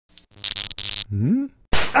Hmm?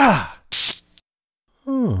 Ah!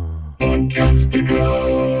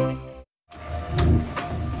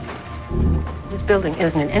 This building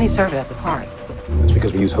isn't in any survey of the park. That's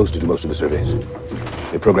because we use hosts to do most of the surveys.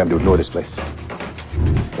 They're programmed to ignore this place.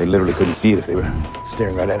 They literally couldn't see it if they were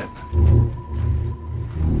staring right at it.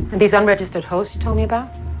 And these unregistered hosts you told me about?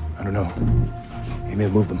 I don't know. He may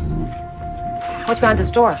have moved them. What's behind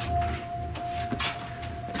this door?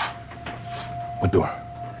 What door?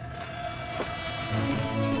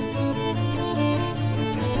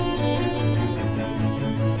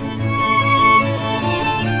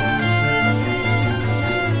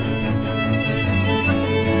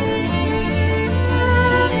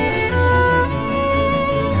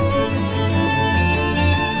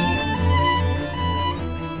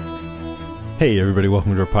 Hey, everybody,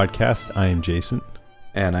 welcome to our podcast. I am Jason.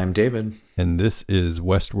 And I'm David. And this is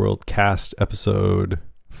Westworld Cast episode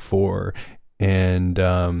 4. And,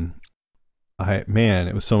 it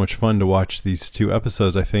was so much fun to watch these two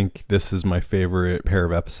episodes. I think this is my favorite pair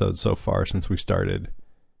of episodes so far since we started.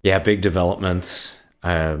 Yeah, big developments.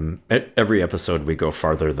 At every episode we go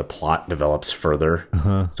farther, the plot develops further.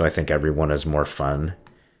 So I think every one is more fun.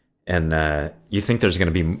 And you think there's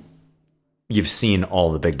going to be... You've seen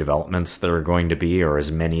all the big developments there are going to be, or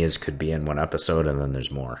as many as could be in one episode, and then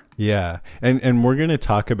there's more. Yeah, and we're going to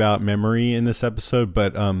talk about memory in this episode,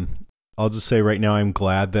 but I'll just say right now I'm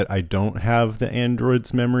glad that I don't have the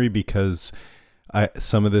android's memory, because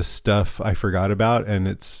some of this stuff I forgot about, and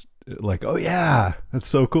it's like, oh yeah, that's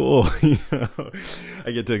so cool. You know,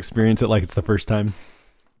 I get to experience it like it's the first time.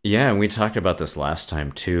 Yeah, and we talked about this last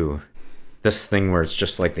time too. This thing where it's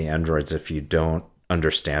just like the androids, if you don't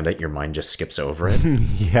understand it, your mind just skips over it.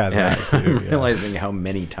 Yeah, that too, I'm realizing how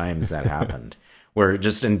many times that happened, where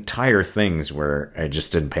just entire things where I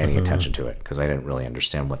just didn't pay any attention to it because I didn't really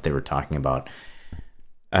understand what they were talking about.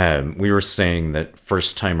 We were saying that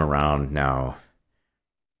first time around now,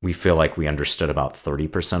 we feel like we understood about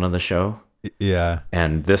 30% of the show. Yeah.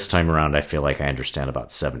 And this time around, I feel like I understand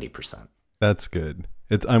about 70%. That's good.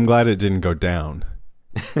 I'm glad it didn't go down.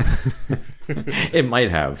 It might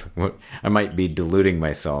have. I might be deluding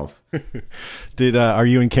myself. Are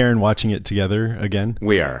you and Karen watching it together again?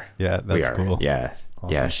 We are. Yeah, that's cool. Yeah.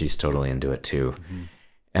 Awesome. Yeah, she's totally into it too.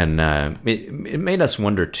 And it made us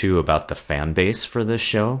wonder too about the fan base for this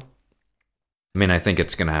show. I mean, I think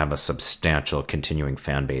it's going to have a substantial continuing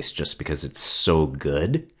fan base just because it's so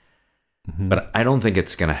good. But I don't think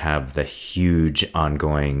it's going to have the huge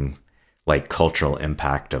ongoing like cultural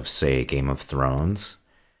impact of, say, Game of Thrones,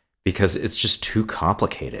 because it's just too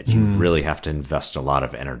complicated. You really have to invest a lot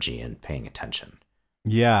of energy in paying attention.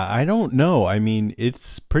 Yeah, I don't know. I mean,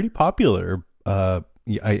 it's pretty popular, I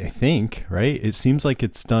think, right? It seems like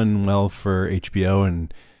it's done well for HBO,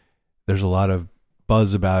 and there's a lot of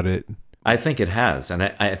buzz about it. I think it has, and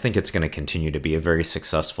I think it's going to continue to be a very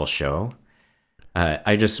successful show.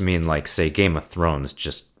 I just mean, like, say, Game of Thrones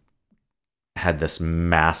just had this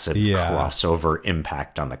massive crossover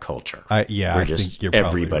impact on the culture. Where I just think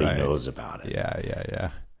everybody right. knows about it. Yeah.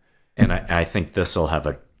 And I think this will have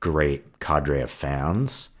a great cadre of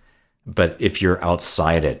fans. But if you're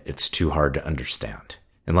outside it, it's too hard to understand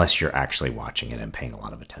unless you're actually watching it and paying a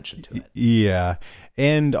lot of attention to it. Yeah.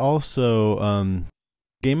 And also,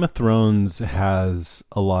 Game of Thrones has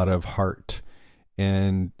a lot of heart,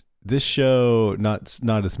 and this show,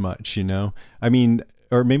 not as much, you know? I mean,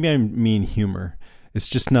 or maybe I mean humor. It's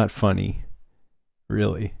just not funny,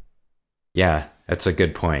 really. Yeah, that's a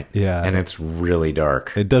good point. Yeah. And it's really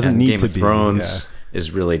dark. It doesn't need to be. Game of Thrones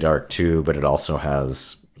is really dark too, but it also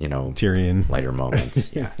has, Tyrion. Lighter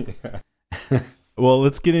moments. Yeah. Well,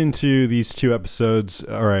 let's get into these two episodes.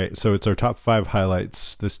 All right, so it's our top 5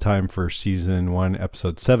 highlights this time for season 1,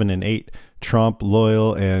 episode 7 and 8, Trompe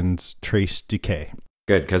L'Oeil and Trace Decay.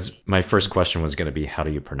 Good, because my first question was going to be, how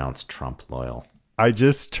do you pronounce Trompe L'Oeil? I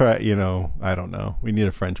just try, I don't know. We need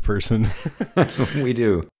a French person. We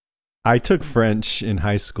do. I took French in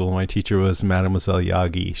high school. My teacher was Mademoiselle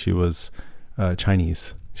Yagi. She was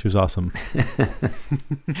Chinese. She was awesome.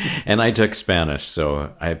 And I took Spanish,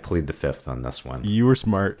 so I plead the fifth on this one. You were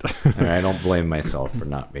smart. I don't blame myself for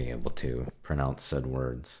not being able to pronounce said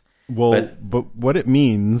words. Well, but what it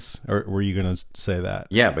means, or were you going to say that?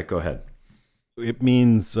 Yeah, but go ahead. It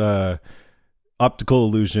means optical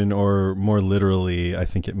illusion, or more literally, I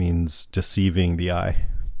think it means deceiving the eye.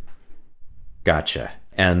 Gotcha.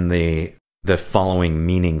 And the following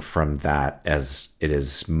meaning from that, as it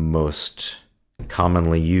is most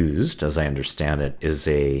commonly used, as I understand it, is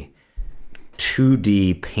a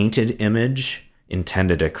 2D painted image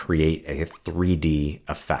intended to create a 3D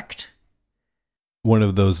effect. one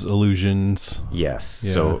of those illusions. Yes.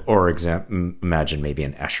 Yeah. So, or imagine maybe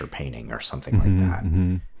an Escher painting or something like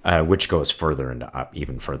that, which goes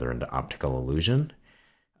even further into optical illusion.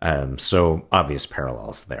 So obvious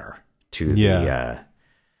parallels there to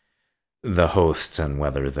the hosts and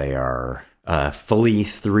whether they are fully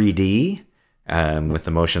 3D with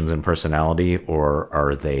emotions and personality, or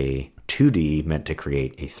are they 2D meant to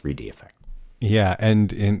create a 3D effect? Yeah,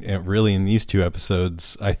 and really in these two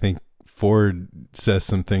episodes, I think Ford says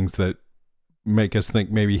some things that make us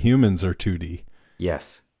think maybe humans are 2D.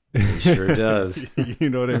 Yes, he sure does.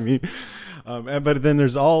 You know what I mean? But then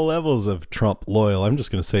there's all levels of Trump loyal. I'm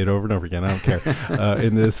just going to say it over and over again. I don't care.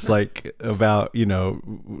 In this, like, about,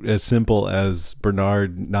 as simple as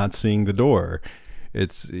Bernard not seeing the door.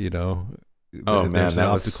 It's, Oh man,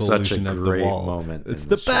 that was such a great moment. It's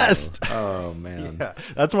the best. Oh man, yeah.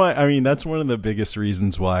 That's why. I mean, that's one of the biggest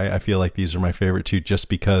reasons why I feel like these are my favorite too, just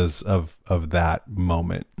because of that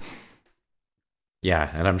moment.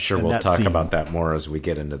 Yeah, and I'm sure we'll talk about that more as we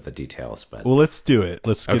get into the details. But well, let's do it.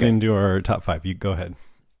 Let's get into our top 5. You go ahead.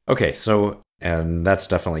 Okay, so and that's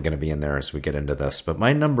definitely going to be in there as we get into this. But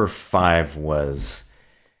my number 5 was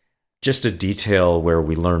just a detail where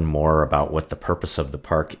we learn more about what the purpose of the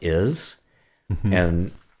park is.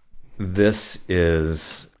 And this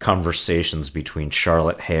is conversations between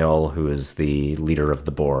Charlotte Hale, who is the leader of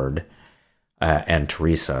the board, and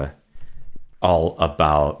Teresa, all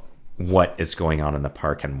about what is going on in the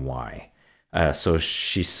park and why. So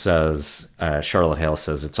she says, Charlotte Hale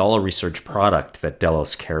says, it's all a research product that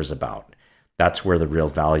Delos cares about. That's where the real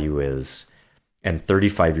value is. And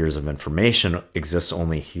 35 years of information exists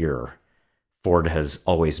only here. Ford has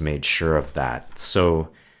always made sure of that. So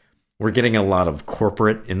we're getting a lot of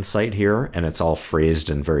corporate insight here, and it's all phrased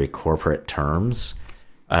in very corporate terms.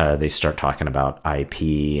 They start talking about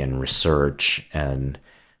IP and research and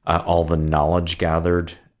all the knowledge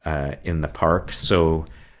gathered in the park. So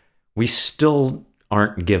we still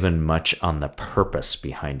aren't given much on the purpose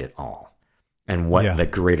behind it all and what the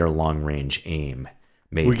greater long-range aim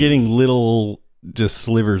may be. We're getting little just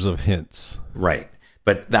slivers of hints. Right.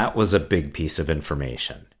 But that was a big piece of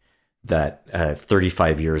information. That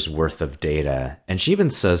 35 years worth of data, and she even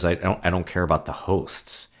says, "I don't care about the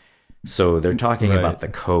hosts." So they're talking about the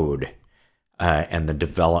code and the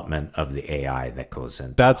development of the AI that goes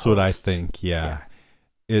into. That's what I think. Yeah,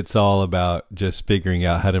 it's all about just figuring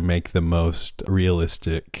out how to make the most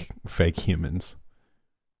realistic fake humans.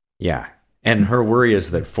 Yeah, and her worry is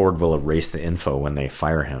that Ford will erase the info when they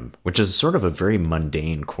fire him, which is sort of a very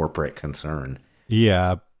mundane corporate concern.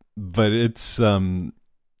 Yeah, but it's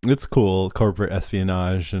cool, corporate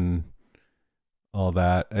espionage and all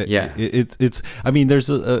that. Yeah, it's. I mean, there's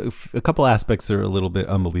a couple aspects that are a little bit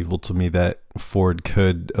unbelievable to me that Ford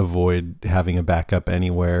could avoid having a backup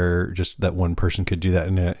anywhere. Just that one person could do that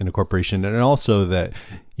in a corporation, and also that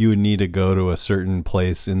you would need to go to a certain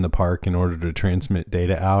place in the park in order to transmit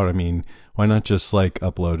data out. I mean, why not just like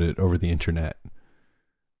upload it over the internet?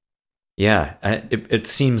 Yeah, it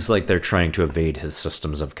seems like they're trying to evade his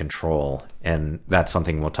systems of control, and that's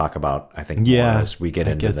something we'll talk about, I think, more as we get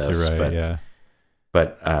into this.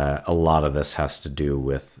 But a lot of this has to do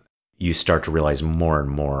with you start to realize more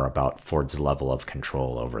and more about Ford's level of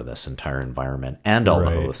control over this entire environment and all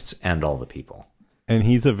the hosts and all the people. And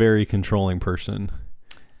he's a very controlling person.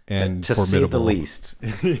 And to formidable. say the least.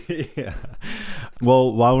 Yeah.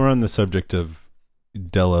 Well, while we're on the subject of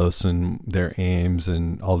Delos and their aims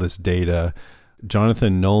and all this data,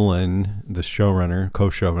 Jonathan Nolan, the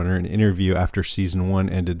co-showrunner, in an interview after season 1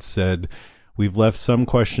 ended, said, "We've left some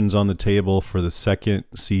questions on the table for the second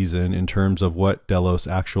season in terms of what Delos'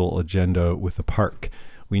 actual agenda with the park.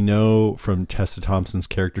 We know from Tessa Thompson's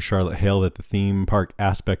character Charlotte Hale that the theme park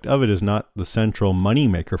aspect of it is not the central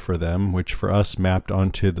moneymaker for them, which for us mapped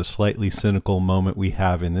onto the slightly cynical moment we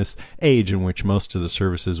have in this age in which most of the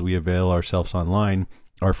services we avail ourselves online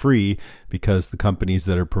are free because the companies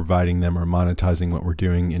that are providing them are monetizing what we're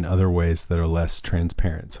doing in other ways that are less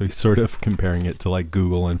transparent." So he's sort of comparing it to like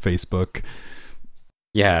Google and Facebook.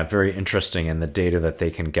 Yeah, very interesting. And the data that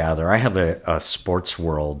they can gather. I have a sports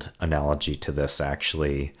world analogy to this,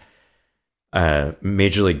 actually.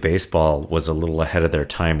 Major League Baseball was a little ahead of their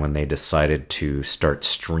time when they decided to start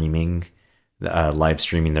streaming, live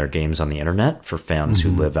streaming their games on the internet for fans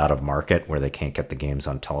who live out of market where they can't get the games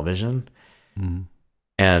on television.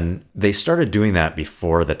 And they started doing that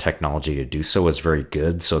before the technology to do so was very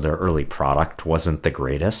good. So their early product wasn't the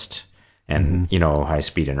greatest. And,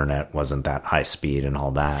 high-speed internet wasn't that high speed and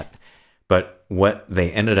all that. But what they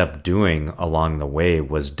ended up doing along the way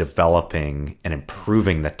was developing and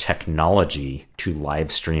improving the technology to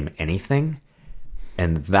live stream anything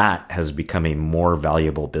And that has become a more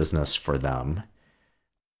valuable business for them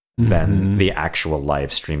than the actual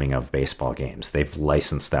live streaming of baseball games. They've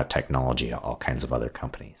licensed that technology to all kinds of other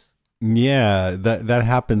companies. Yeah, that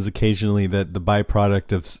happens occasionally, that the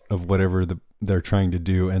byproduct of whatever they're trying to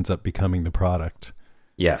do ends up becoming the product.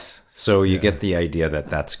 Yes. So you get the idea that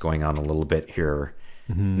that's going on a little bit here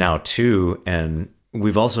now too. And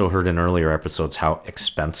we've also heard in earlier episodes how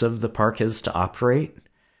expensive the park is to operate.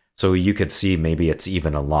 So you could see maybe it's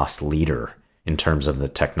even a lost leader in terms of the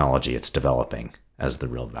technology it's developing as the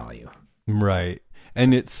real value. Right.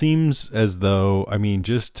 And it seems as though, I mean,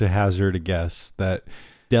 just to hazard a guess, that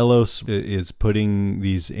Delos is putting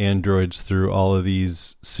these androids through all of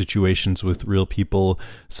these situations with real people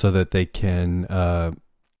so that they can,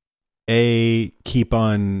 keep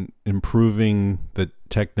on improving the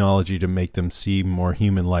technology to make them seem more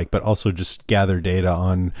human-like, but also just gather data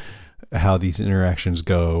on how these interactions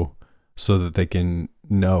go so that they can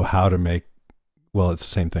know how to make, well, it's the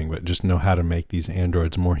same thing, but just know how to make these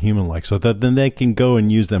androids more human-like so that then they can go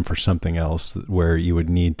and use them for something else where you would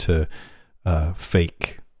need to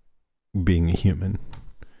fake being a human.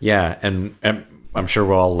 Yeah, and I'm sure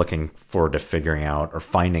we're all looking forward to figuring out or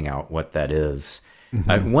finding out what that is.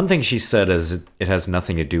 One thing she said is it has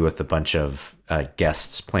nothing to do with a bunch of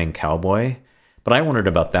guests playing cowboy, but I wondered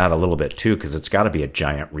about that a little bit too, because it's got to be a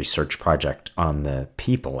giant research project on the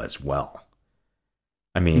people as well.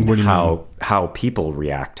 I mean, how people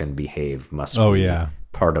react and behave must be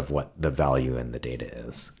part of what the value in the data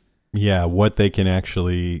is. Yeah, what they can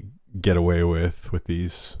actually get away with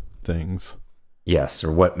these things. Yes,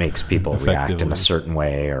 or what makes people react in a certain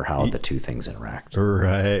way, or how the two things interact.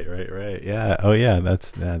 Right. Yeah. Oh, yeah.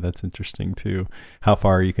 That's interesting too. How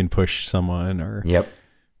far you can push someone, or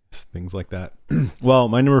things like that. Well,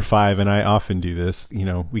 my number 5, and I often do this. You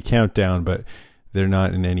know, we count down, but they're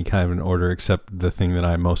not in any kind of an order, except the thing that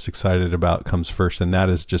I'm most excited about comes first, and that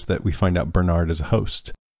is just that we find out Bernard is a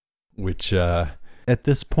host. Which, at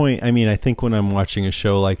this point, I mean, I think when I'm watching a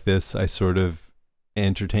show like this, I sort of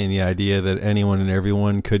entertain the idea that anyone and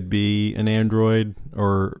everyone could be an android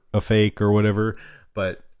or a fake or whatever,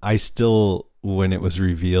 but I still, when it was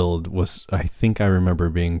revealed, I think I remember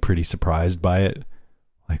being pretty surprised by it,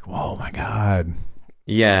 like, whoa, my god.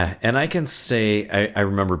 Yeah, and I can say I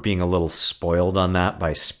remember being a little spoiled on that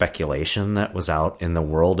by speculation that was out in the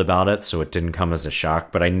world about it, so it didn't come as a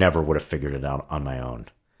shock, but I never would have figured it out on my own.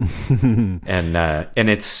 And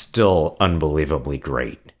it's still unbelievably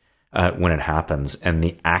great when it happens, and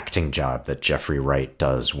the acting job that Jeffrey Wright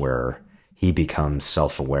does where he becomes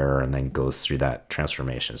self-aware and then goes through that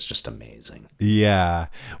transformation is just amazing. Yeah.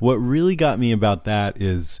 What really got me about that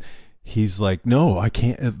is he's like, no, I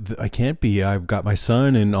can't be. I've got my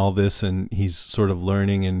son and all this, and he's sort of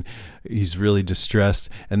learning and he's really distressed.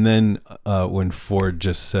 And then when Ford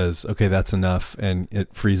just says, okay, that's enough, and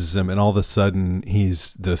it freezes him, and all of a sudden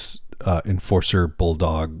he's this enforcer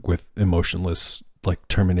bulldog with emotionless, like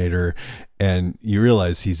Terminator, and you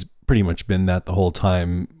realize he's pretty much been that the whole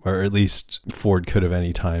time, or at least Ford could have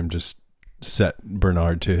any time just set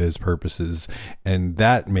Bernard to his purposes, and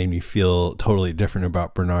that made me feel totally different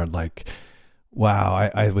about Bernard. Like,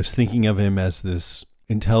 wow, I was thinking of him as this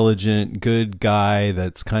intelligent, good guy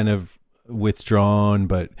that's kind of withdrawn,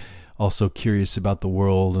 but also curious about the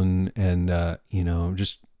world, and you know,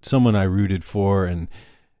 just someone I rooted for. And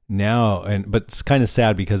now, but it's kind of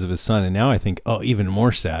sad because of his son, and now I think, oh, even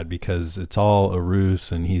more sad because it's all a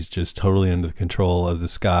ruse, and he's just totally under the control of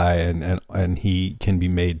this guy, and he can be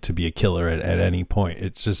made to be a killer at any point.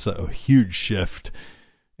 It's just a huge shift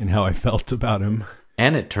in how I felt about him.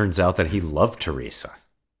 And it turns out that he loved Teresa.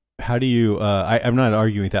 How do you? I'm not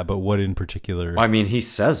arguing with that, but what in particular? I mean, he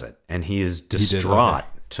says it, and he is distraught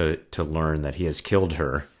to learn that he has killed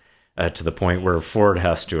her, to the point where Ford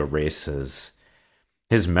has to erase his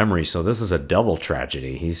memory. So this is a double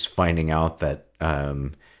tragedy. He's finding out that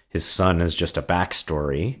his son is just a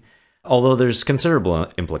backstory, although there's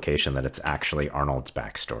considerable implication that it's actually Arnold's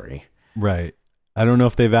backstory. Right. I don't know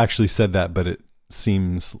if they've actually said that, but it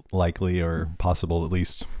seems likely, or possible at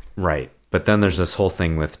least. Right. But then there's this whole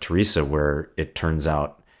thing with Teresa where it turns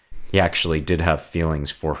out he actually did have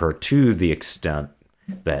feelings for her to the extent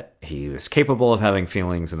that he was capable of having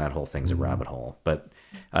feelings, and that whole thing's a rabbit hole. But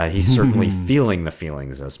he's certainly feeling the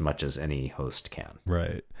feelings as much as any host can.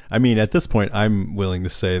 Right. I mean, at this point, I'm willing to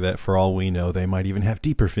say that for all we know, they might even have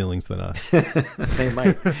deeper feelings than us. They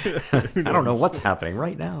might. I don't know what's happening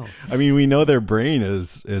right now. I mean, we know their brain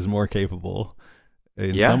is more capable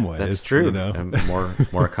in some ways. That's true. You know? And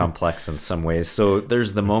more complex in some ways. So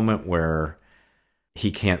there's the moment where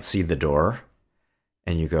he can't see the door,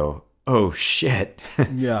 and you go, oh shit.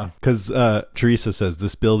 Yeah, because Teresa says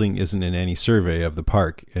this building isn't in any survey of the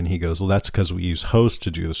park, and he goes, well, that's because we use hosts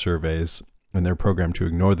to do the surveys, and they're programmed to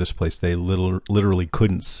ignore this place. They literally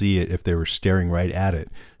couldn't see it if they were staring right at it.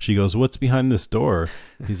 She goes, what's behind this door?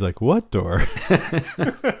 He's like, what door?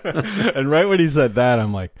 And right when he said that,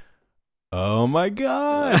 I'm like, oh my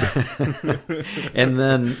God. And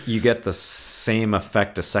then you get the same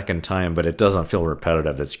effect a second time, but it doesn't feel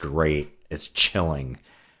repetitive. It's great. It's chilling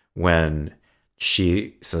when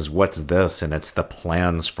she says, what's this? And it's the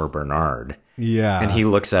plans for Bernard. Yeah. And he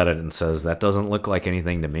looks at it and says, that doesn't look like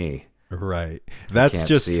anything to me. Right. That's can't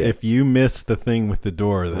just, see it. if you miss the thing with the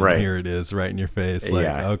door, then Right. here it is right in your face. Like,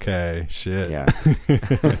 Yeah. okay, shit. Yeah.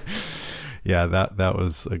 Yeah, that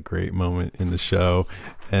was a great moment in the show.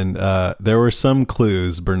 And there were some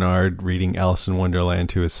clues. Bernard reading Alice in Wonderland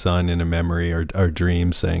to his son in a memory or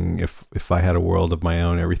dream, saying, if I had a world of my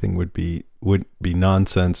own, everything would be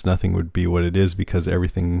nonsense. Nothing would be what it is because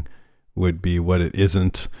everything would be what it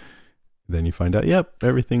isn't. Then you find out, yep,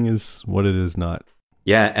 everything is what it is not.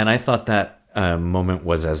 Yeah, and I thought that moment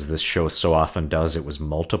was, as this show so often does, it was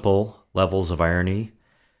multiple levels of irony.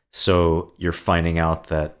 So you're finding out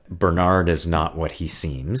that Bernard is not what he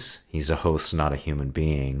seems. He's a host, not a human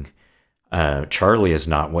being. Charlie is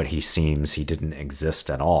not what he seems. He didn't exist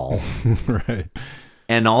at all. Right.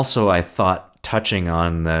 And also, I thought, touching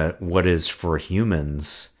on what is for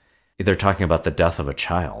humans, they're talking about the death of a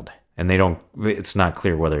child. And it's not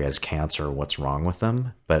clear whether he has cancer or what's wrong with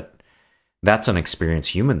them, but that's an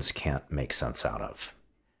experience humans can't make sense out of.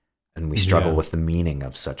 And we struggle with the meaning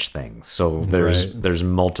of such things. So there's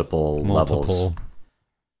multiple levels.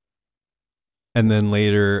 And then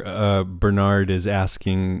later, Bernard is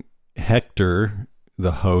asking Hector,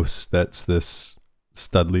 the host, that's this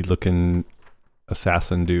studly-looking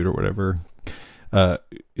assassin dude or whatever,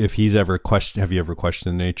 if he's ever have you ever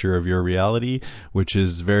questioned the nature of your reality? Which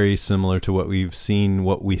is very similar to what we've seen.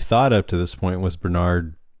 What we thought up to this point was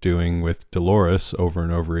Bernard doing with Dolores over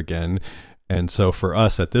and over again. And so for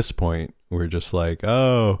us at this point, we're just like,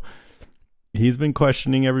 oh, he's been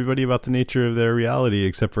questioning everybody about the nature of their reality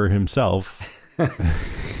except for himself.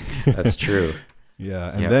 That's true. Yeah.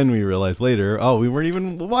 And then we realized later, oh, we weren't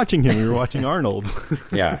even watching him. We were watching Arnold.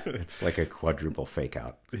 Yeah. It's like a quadruple fake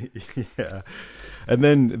out. Yeah. And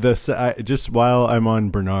then just while I'm on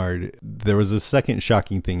Bernard, there was a second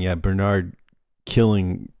shocking thing. Yeah. Bernard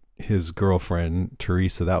killing his girlfriend,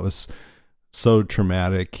 Teresa. That was so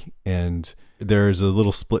traumatic. And there's a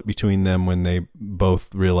little split between them when they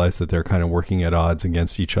both realize that they're kind of working at odds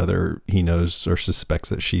against each other. He knows or suspects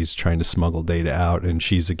that she's trying to smuggle data out, and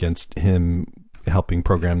she's against him helping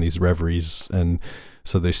program these reveries. And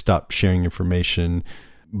so they stop sharing information.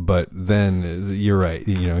 But then you're right.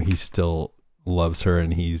 You know, he still loves her,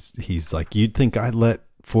 and he's like, you'd think I'd let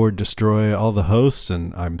Ford destroy all the hosts.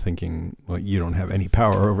 And I'm thinking, well, you don't have any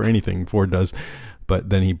power over anything. Ford does.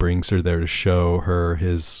 But then he brings her there to show her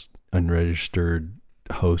his unregistered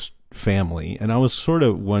host family. And I was sort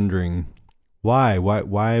of wondering why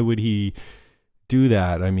would he do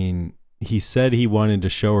that? I mean, he said he wanted to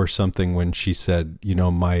show her something when she said, you know,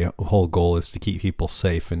 my whole goal is to keep people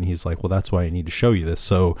safe. And he's like, well, that's why I need to show you this.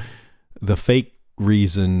 So the fake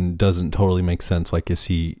reason doesn't totally make sense. Like, is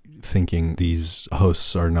he thinking these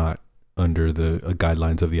hosts are not under the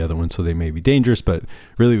guidelines of the other one, so they may be dangerous? But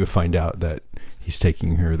really we find out that he's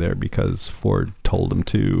taking her there because Ford told him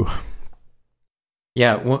to.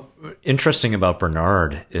 Yeah, what interesting about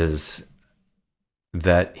Bernard is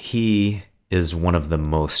that he is one of the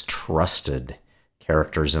most trusted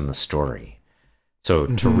characters in the story. So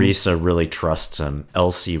Teresa really trusts him.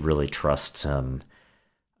 Elsie really trusts him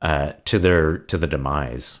to the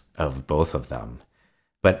demise of both of them.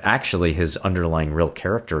 But actually, his underlying real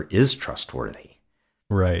character is trustworthy.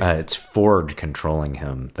 Right. It's Ford controlling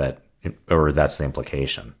him or that's the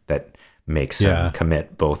implication that makes him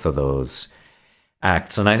commit both of those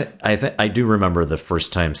acts. And I do remember the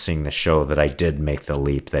first time seeing the show that I did make the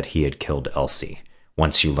leap that he had killed Elsie.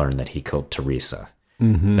 Once you learn that he killed Teresa,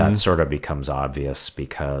 that sort of becomes obvious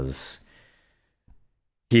because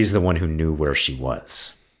he's the one who knew where she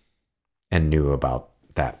was and knew about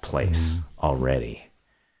that place already.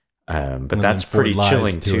 But that's pretty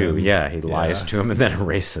chilling too. Yeah, he lies to him and then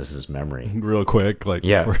erases his memory real quick. Like,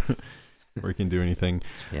 before he can do anything.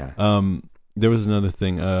 Yeah. There was another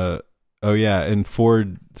thing. And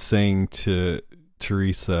Ford saying to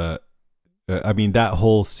Teresa, I mean, that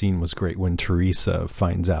whole scene was great when Teresa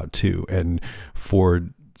finds out too, and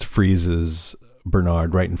Ford freezes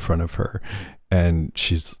Bernard right in front of her, and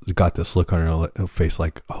she's got this look on her face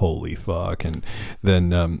like, holy fuck. And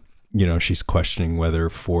then, she's questioning whether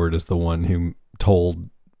Ford is the one who told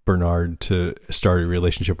Bernard to start a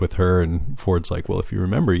relationship with her, and Ford's like, well, if you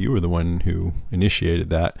remember, you were the one who initiated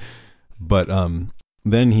that. But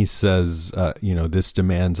then he says, this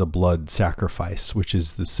demands a blood sacrifice, which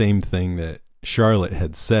is the same thing that Charlotte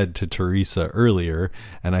had said to Teresa earlier.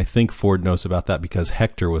 And I think Ford knows about that because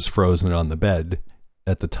Hector was frozen on the bed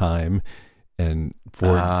at the time. And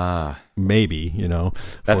Ford, maybe,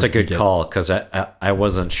 That's Ford a good call, because I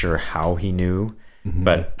wasn't sure how he knew. Mm-hmm.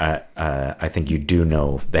 But I think you do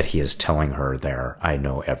know that he is telling her there, I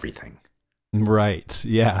know everything. Right.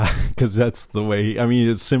 Yeah. Because that's the way. I mean,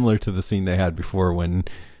 it's similar to the scene they had before when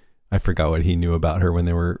I forgot what he knew about her when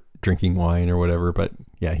they were drinking wine or whatever. But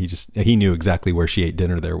yeah, he knew exactly where she ate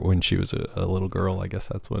dinner there when she was a little girl. I guess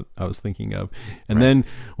that's what I was thinking of. And then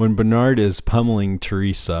when Bernard is pummeling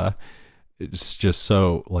Teresa, it's just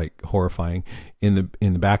so like horrifying. In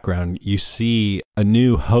the background, you see a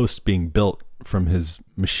new host being built from his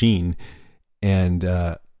machine, and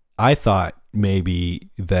I thought maybe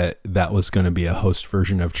that was going to be a host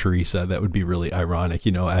version of Teresa. That would be really ironic,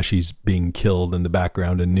 as she's being killed in the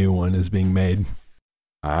background, a new one is being made.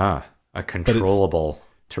 A controllable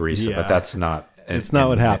Teresa, yeah, but that's not. It's not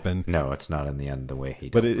what happened. No, it's not in the end the way he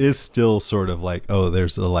did. But it is still sort of like, oh,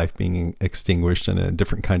 there's a life being extinguished and a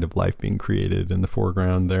different kind of life being created in the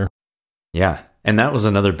foreground there. Yeah, and that was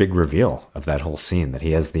another big reveal of that whole scene, that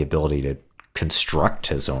he has the ability to construct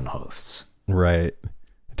his own hosts. Right.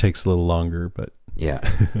 It takes a little longer, but yeah.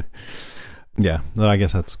 Yeah. No, I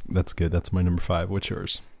guess that's good. That's my number 5. What's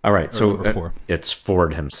yours? All right. So number 4. It's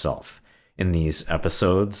Ford himself in these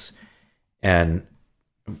episodes. And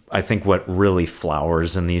I think what really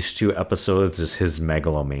flowers in these 2 episodes is his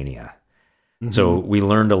megalomania. Mm-hmm. So we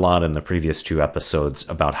learned a lot in the previous 2 episodes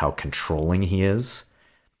about how controlling he is,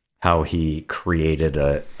 how he created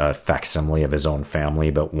a facsimile of his own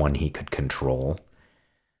family, but one he could control,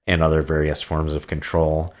 and other various forms of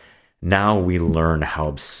control. Now we learn how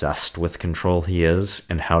obsessed with control he is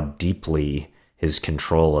and how deeply his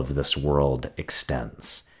control of this world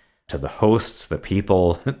extends to the hosts, the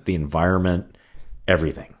people, the environment,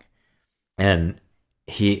 everything. And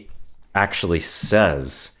he actually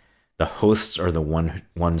says the hosts are the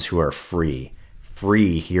ones who are free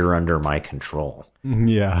here under my control.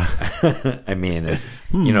 Yeah. I mean,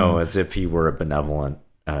 as if he were a benevolent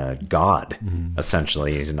god.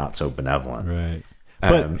 Essentially, he's not so benevolent. Right.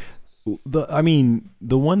 But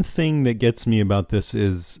the one thing that gets me about this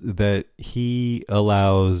is that he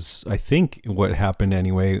allows, I think what happened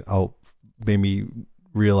anyway, I'll maybe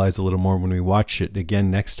realize a little more when we watch it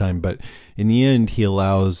again next time, but in the end he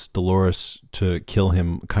allows Dolores to kill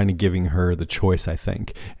him, kind of giving her the choice, I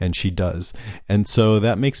think, and she does. And so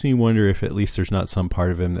that makes me wonder if at least there's not some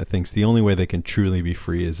part of him that thinks the only way they can truly be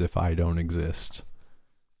free is if I don't exist.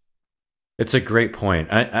 It's a great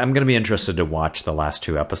point. I'm going to be interested to watch the last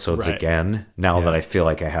 2 episodes again now that I feel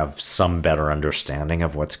like I have some better understanding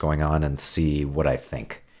of what's going on, and see what I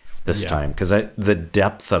think this time, because the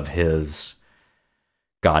depth of his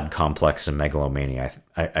God complex and megalomania,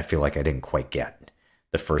 I feel like I didn't quite get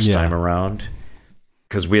the first time around.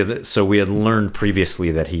 Because we had learned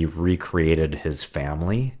previously that he recreated his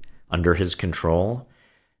family under his control.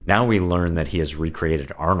 Now we learn that he has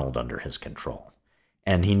recreated Arnold under his control.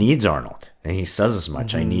 And he needs Arnold. And he says as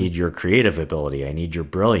much, I need your creative ability, I need your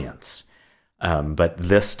brilliance. But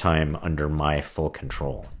this time under my full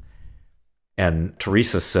control. And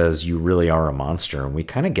Teresa says, you really are a monster. And we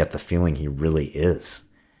kind of get the feeling he really is.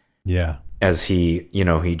 Yeah. As he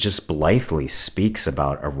just blithely speaks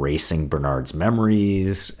about erasing Bernard's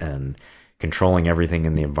memories and controlling everything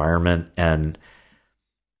in the environment. And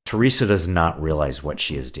Teresa does not realize what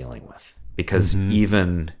she is dealing with, because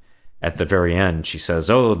even at the very end, she says,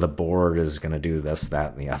 oh, the board is going to do this,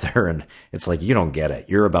 that, and the other. And it's like, you don't get it.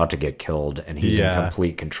 You're about to get killed, and he's in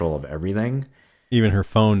complete control of everything. Even her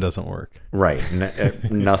phone doesn't work. Right.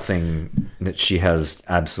 Nothing. She has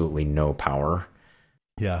absolutely no power.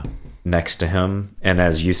 Yeah. Next to him. And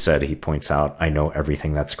as you said, he points out, I know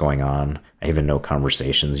everything that's going on. I even know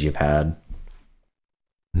conversations you've had.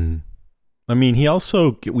 I mean, he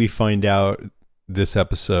also, we find out this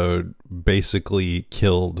episode, basically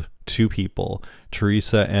killed 2 people,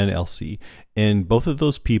 Teresa and Elsie. And both of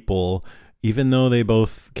those people, even though they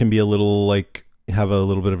both can be a little like, have a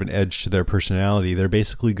little bit of an edge to their personality, they're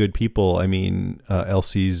basically good people. I mean,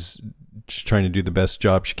 Elsie's trying to do the best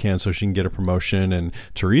job she can so she can get a promotion, and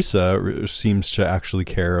Teresa seems to actually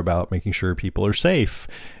care about making sure people are safe,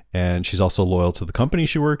 and she's also loyal to the company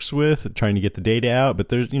she works with, trying to get the data out. But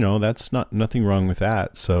there's that's nothing wrong with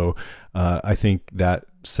that. So I think that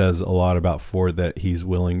says a lot about Ford, that he's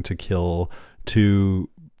willing to kill 2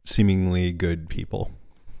 seemingly good people.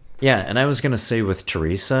 Yeah, and I was going to say with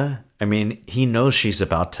Teresa, I mean, he knows she's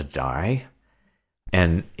about to die,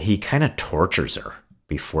 and he kind of tortures her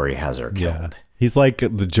before he has her killed. Yeah. He's like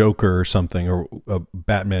the Joker or something, or a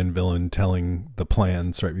Batman villain telling the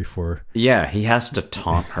plans right before. Yeah, he has to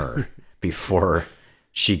taunt her before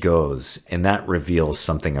she goes, and that reveals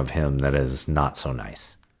something of him that is not so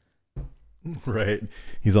nice. Right.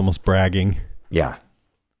 He's almost bragging. Yeah.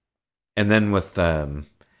 And then with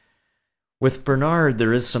Bernard,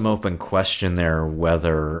 there is some open question there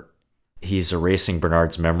whether he's erasing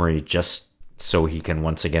Bernard's memory just so he can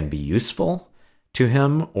once again be useful to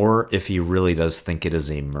him, or if he really does think it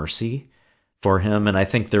is a mercy for him. And I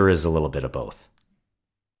think there is a little bit of both.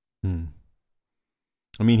 I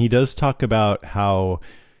mean, he does talk about how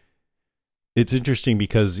it's interesting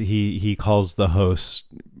because he calls the host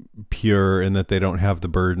pure and that they don't have the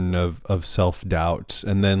burden of self-doubt.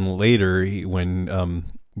 And then later when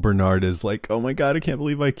Bernard is like, oh my God, I can't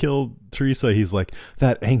believe I killed Teresa. He's like,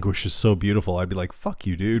 that anguish is so beautiful. I'd be like, fuck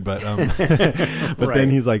you, dude. But but Right. then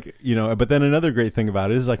he's like, but then another great thing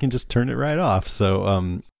about it is I can just turn it right off.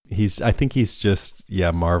 So I think he's just,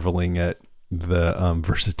 marveling at the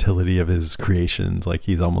versatility of his creations. Like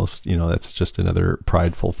he's almost, that's just another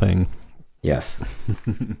prideful thing. Yes.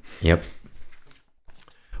 Yep.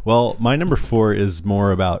 Well, my number 4 is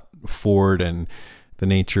more about Ford and the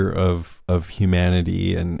nature of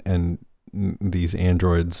humanity and these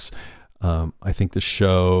androids. I think the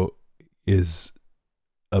show is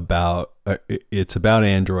about it's about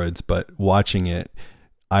androids, but watching it,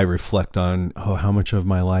 I reflect on how much of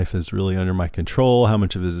my life is really under my control, how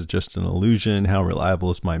much of it is just an illusion, how reliable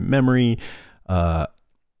is my memory.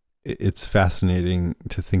 It's fascinating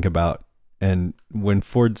to think about. And when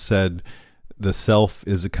Ford said the self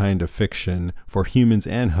is a kind of fiction for humans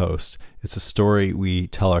and hosts, it's a story we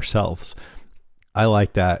tell ourselves. I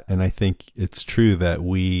like that. And I think it's true that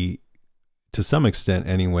we, to some extent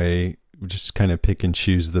anyway, just kind of pick and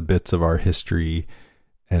choose the bits of our history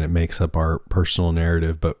and it makes up our personal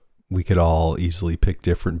narrative. But we could all easily pick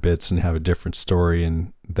different bits and have a different story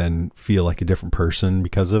and then feel like a different person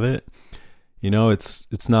because of it.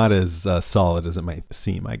 It's not as solid as it might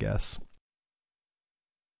seem, I guess.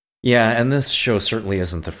 Yeah, and this show certainly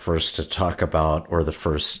isn't the first to talk about, or the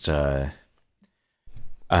first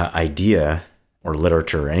idea or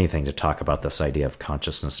literature or anything to talk about this idea of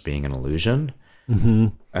consciousness being an illusion.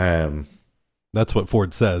 Mm-hmm. That's what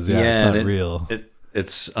Ford says. Yeah, it's not real.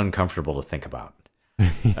 It's uncomfortable to think about.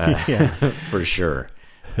 Yeah, for sure.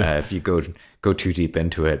 If you go too deep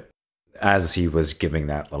into it, as he was giving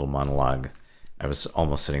that little monologue, I was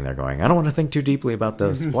almost sitting there going, I don't want to think too deeply about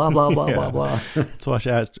this. Blah, blah, blah, blah, blah. Let's watch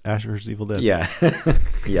Asher's Evil Dead. Yeah.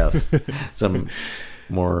 Yes. Some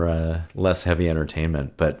more, less heavy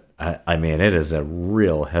entertainment. But I mean, it is a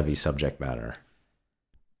real heavy subject matter.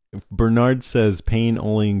 Bernard says pain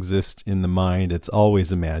only exists in the mind. It's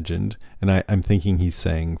always imagined. And I'm thinking he's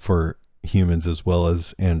saying for humans as well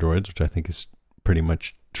as androids, which I think is pretty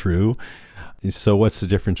much true. So what's the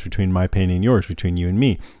difference between my pain and yours, between you and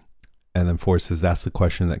me? And then Ford says that's the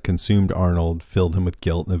question that consumed Arnold, filled him with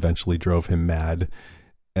guilt, and eventually drove him mad.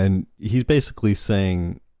 And he's basically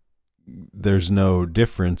saying there's no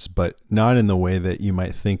difference, but not in the way that you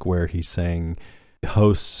might think, where he's saying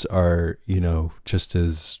hosts are, just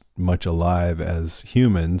as much alive as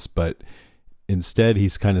humans. But instead,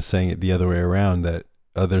 he's kind of saying it the other way around, that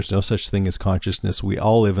there's no such thing as consciousness. We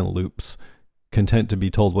all live in loops, content to be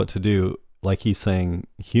told what to do. Like he's saying,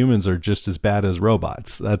 humans are just as bad as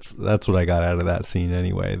robots. That's what I got out of that scene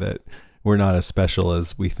anyway, that we're not as special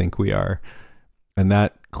as we think we are. And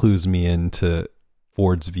that clues me into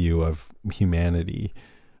Ford's view of humanity.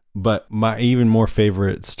 But my even more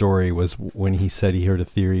favorite story was when he said he heard a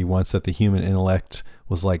theory once that the human intellect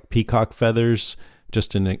was like peacock feathers,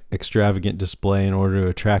 just an extravagant display in order to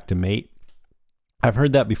attract a mate. I've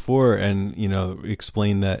heard that before, and,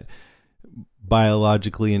 explained that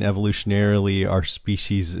biologically and evolutionarily, our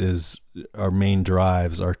our main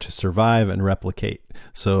drives are to survive and replicate.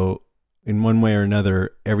 So in one way or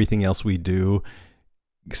another, everything else we do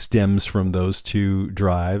stems from those two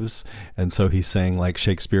drives. And so he's saying, like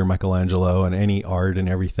Shakespeare, Michelangelo, and any art and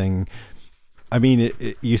everything. I mean,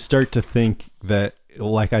 you start to think that,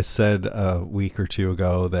 like I said a week or two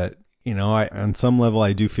ago, that, on some level,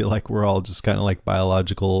 I do feel like we're all just kind of like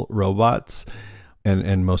biological robots.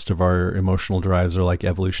 And most of our emotional drives are like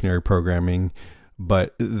evolutionary programming.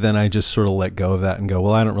 But then I just sort of let go of that and go,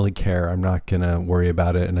 well, I don't really care. I'm not going to worry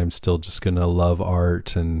about it. And I'm still just going to love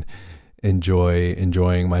art and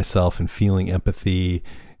enjoying myself and feeling empathy.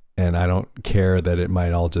 And I don't care that it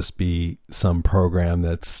might all just be some program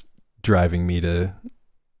that's driving me to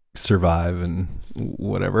survive and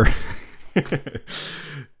whatever.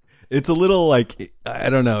 It's a little like, I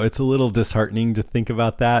don't know, it's a little disheartening to think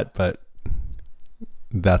about that, but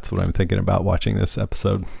that's what I'm thinking about watching this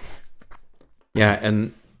episode. Yeah,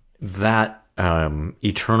 and that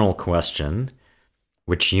eternal question,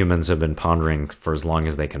 which humans have been pondering for as long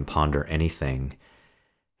as they can ponder anything,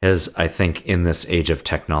 has, I think, in this age of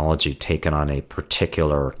technology, taken on a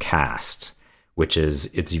particular cast, which is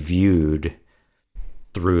it's viewed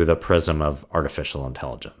through the prism of artificial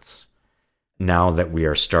intelligence. Now that we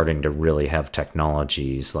are starting to really have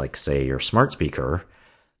technologies like, say, your smart speaker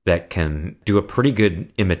that can do a pretty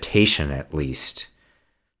good imitation, at least,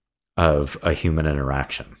 of a human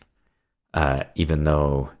interaction, even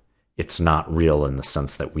though it's not real in the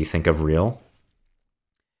sense that we think of real.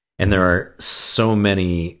 And there are so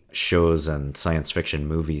many shows and science fiction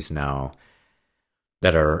movies now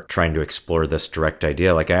that are trying to explore this direct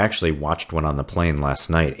idea. Like, I actually watched one on the plane last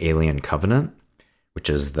night, Alien Covenant, which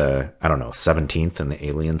is the, 17th in the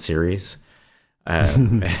Alien series.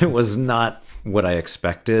 It was not what I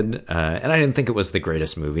expected, and I didn't think it was the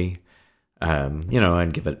greatest movie.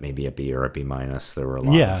 I'd give it maybe a B or a B minus. There were a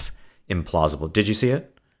lot of implausible. Did you see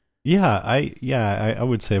it? Yeah, I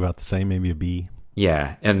would say about the same, maybe a B.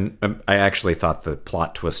 Yeah, and I actually thought the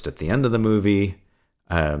plot twist at the end of the movie,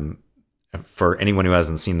 for anyone who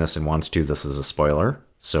hasn't seen this and wants to, this is a spoiler.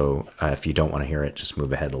 So if you don't want to hear it, just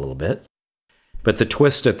move ahead a little bit. But the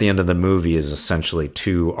twist at the end of the movie is essentially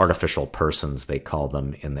two artificial persons, they call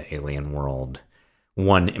them in the alien world.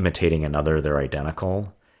 One imitating another, they're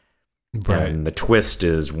identical. Right. And the twist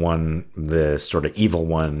is the sort of evil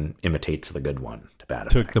one imitates the good one to bad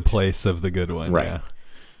effect. Took the place of the good one. Right.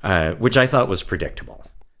 Yeah. Which I thought was predictable.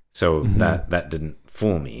 So that didn't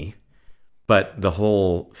fool me. But the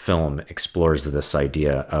whole film explores this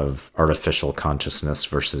idea of artificial consciousness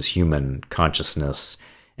versus human consciousness,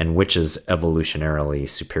 and which is evolutionarily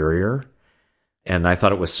superior. And I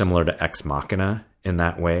thought it was similar to Ex Machina in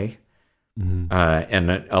that way, and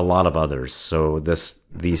a lot of others. So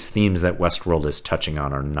these themes that Westworld is touching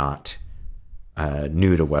on are not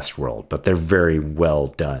new to Westworld, but they're very well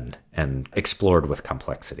done and explored with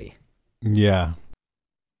complexity. Yeah.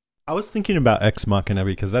 I was thinking about Ex Machina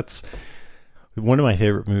because that's one of my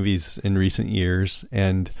favorite movies in recent years,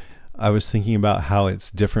 and I was thinking about how it's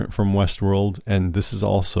different from Westworld, and this is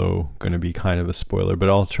also going to be kind of a spoiler, but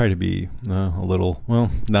I'll try to be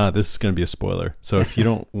this is going to be a spoiler. So if you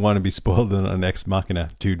don't want to be spoiled on Ex Machina,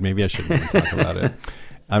 dude, maybe I shouldn't even talk about it.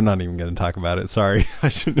 I'm not even going to talk about it. Sorry. I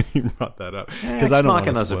shouldn't even brought that up. Ex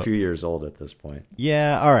Machina's a few years old at this point.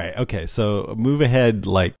 Yeah. All right. Okay. So move ahead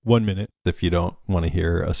like 1 minute if you don't want to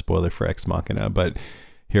hear a spoiler for Ex Machina, but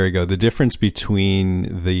here we go. The difference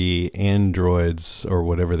between the androids, or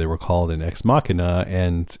whatever they were called in Ex Machina,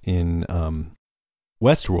 and in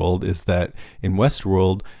Westworld is that in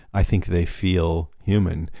Westworld, I think they feel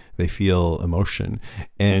human. They feel emotion.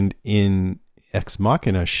 And in Ex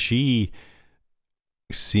Machina,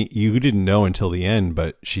 you didn't know until the end,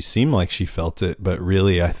 but she seemed like she felt it. But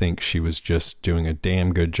really, I think she was just doing a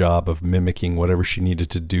damn good job of mimicking whatever she needed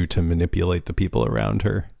to do to manipulate the people around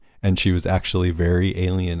her. And she was actually very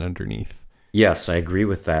alien underneath. Yes, I agree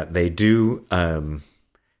with that. They do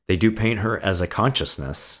paint her as a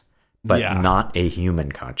consciousness, but not a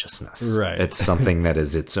human consciousness. Right. It's something that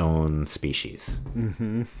is its own species.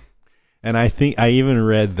 Mm-hmm. And I think I even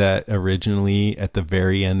read that originally at the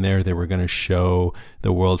very end there, they were going to show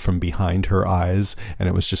the world from behind her eyes, and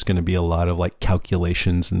it was just going to be a lot of like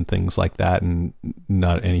calculations and things like that, and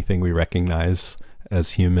not anything we recognize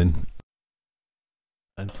as human.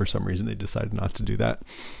 And for some reason, they decided not to do that.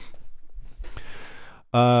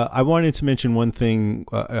 I wanted to mention one thing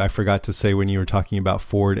I forgot to say when you were talking about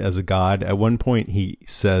Ford as a god. At one point, he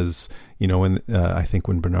says, when I think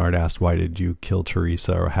when Bernard asked, why did you kill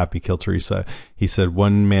Teresa or Happy kill Teresa? He said,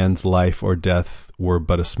 one man's life or death were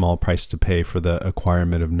but a small price to pay for the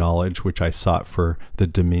acquirement of knowledge, which I sought for the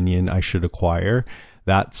dominion I should acquire.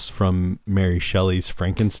 That's from Mary Shelley's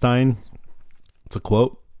Frankenstein. It's a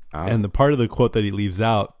quote. And the part of the quote that he leaves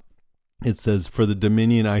out, it says, for the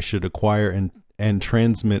dominion I should acquire and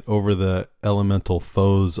transmit over the elemental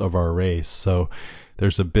foes of our race. So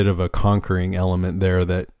there's a bit of a conquering element there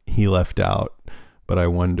that he left out, but I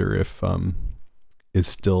wonder if is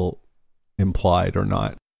still implied or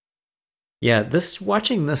not. Yeah,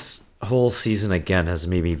 watching this whole season again has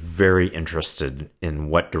made me very interested in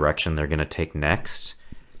what direction they're going to take next.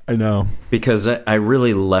 I know. Because I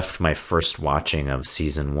really left my first watching of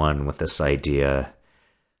season 1 with this idea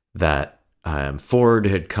that Ford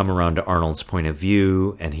had come around to Arnold's point of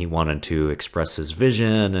view, and he wanted to express his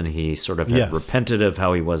vision, and he sort of had repented of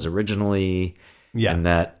how he was originally, and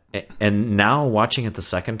that And now watching it the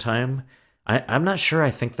second time, I'm not sure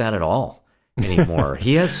I think that at all anymore.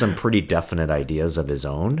 He has some pretty definite ideas of his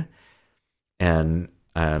own. And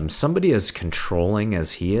somebody as controlling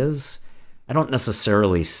as he is, I don't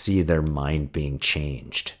necessarily see their mind being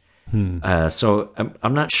changed. So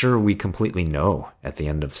I'm not sure we completely know at the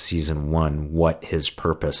end of season 1 what his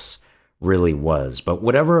purpose really was. But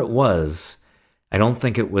whatever it was, I don't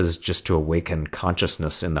think it was just to awaken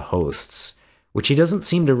consciousness in the hosts, which he doesn't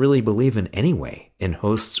seem to really believe in anyway, in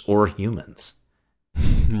hosts or humans.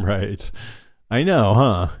 Right. I know,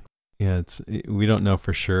 huh? Yeah, we don't know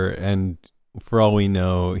for sure. And for all we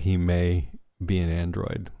know, he may be an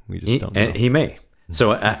android. We just don't know. He may.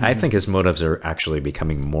 So I think his motives are actually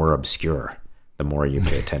becoming more obscure the more you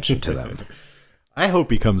pay attention to them. I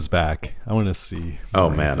hope he comes back. I want to see. Oh,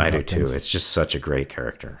 man, I do too. It's just such a great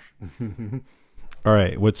character. All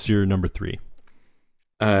right. What's your number 3?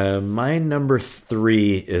 My number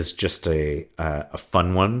 3 is just a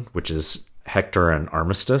fun one, which is Hector and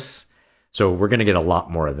Armistice. So we're going to get a lot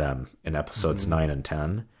more of them in episodes 9 and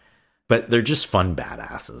 10. But they're just fun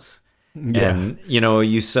badasses. Yeah. And,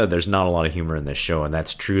 you said there's not a lot of humor in this show, and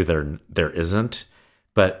that's true. There isn't.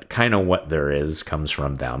 But kind of what there is comes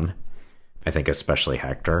from them. I think especially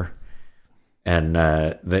Hector. And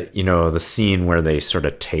the scene where they sort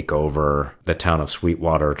of take over the town of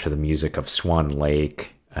Sweetwater to the music of Swan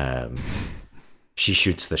Lake. She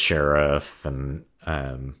shoots the sheriff, and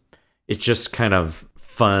it's just kind of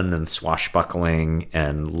fun and swashbuckling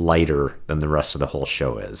and lighter than the rest of the whole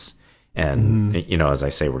show is. And as I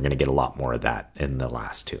say, we're going to get a lot more of that in the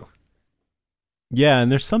last 2. Yeah,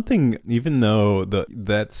 and there's something, even though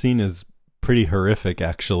that scene is pretty horrific,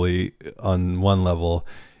 actually, on one level,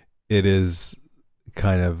 it is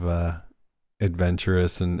kind of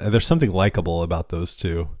adventurous, and there's something likable about those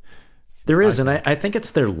two. There is, and I think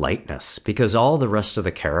it's their lightness, because all the rest of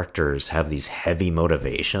the characters have these heavy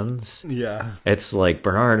motivations. Yeah. It's like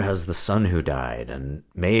Bernard has the son who died, and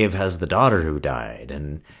Maeve has the daughter who died,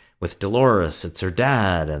 and with Dolores, it's her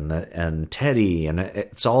dad and Teddy, and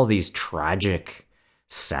it's all these tragic,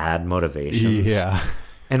 sad motivations. Yeah.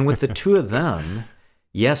 And with the two of them,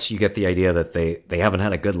 yes, you get the idea that they haven't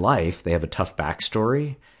had a good life. They have a tough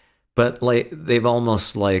backstory, but like they've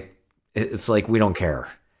almost like it's like we don't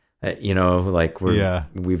care, like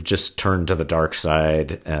we've just turned to the dark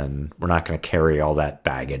side, and we're not going to carry all that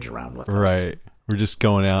baggage around with us. Right. We're just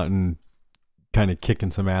going out and kind of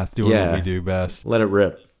kicking some ass, doing what we do best. Let it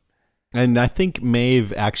rip. And I think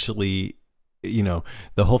Maeve actually, the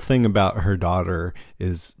whole thing about her daughter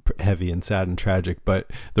is heavy and sad and tragic,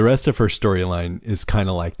 but the rest of her storyline is kind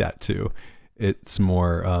of like that too. It's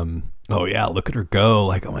more, oh yeah, look at her go.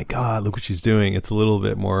 Like, oh my God, look what she's doing. It's a little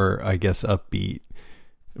bit more, I guess, upbeat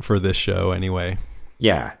for this show anyway.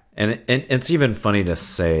 Yeah. And it's even funny to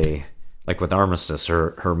say, like with Armistice,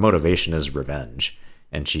 her motivation is revenge.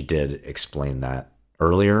 And she did explain that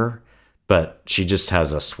earlier. But she just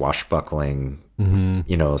has a swashbuckling,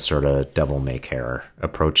 sort of devil-may-care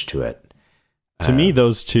approach to it. To me,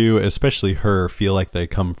 those two, especially her, feel like they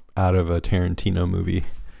come out of a Tarantino movie.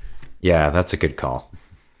 Yeah, that's a good call.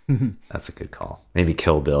 That's a good call. Maybe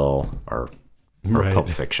Kill Bill or Pulp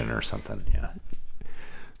Fiction or something, yeah.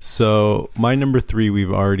 So my number 3,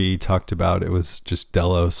 we've already talked about. It was just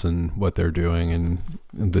Delos and what they're doing and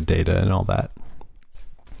the data and all that.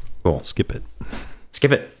 Cool. Skip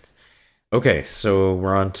it. Okay, so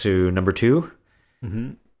we're on to number 2.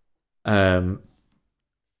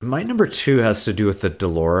 My number 2 has to do with the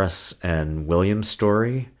Dolores and William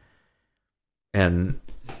story, and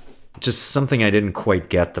just something I didn't quite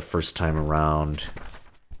get the first time around.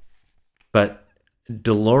 But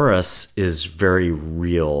Dolores is very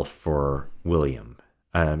real for William.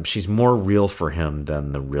 She's more real for him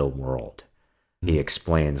than the real world. He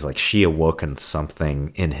explains, like, she awoken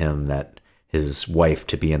something in him that his wife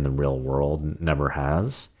to be in the real world never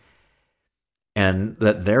has. And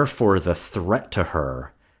that therefore the threat to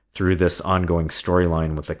her through this ongoing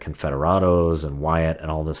storyline with the Confederados and Wyatt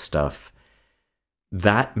and all this stuff,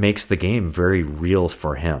 that makes the game very real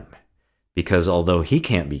for him. Because although he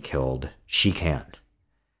can't be killed, she can.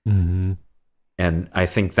 Mm-hmm. And I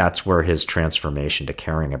think that's where his transformation to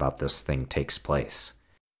caring about this thing takes place.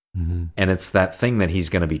 Mm-hmm. And it's that thing that he's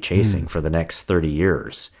going to be chasing for the next 30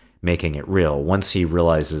 years. Making it real. Once he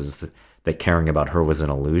realizes that caring about her was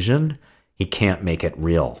an illusion, he can't make it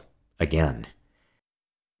real again.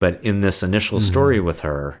 But in this initial story with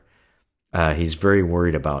her, he's very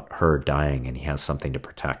worried about her dying, and he has something to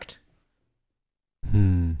protect.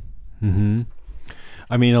 Mm-hmm.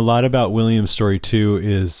 I mean, a lot about William's story too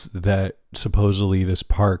is that supposedly this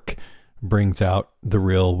park brings out the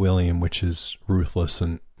real William, which is ruthless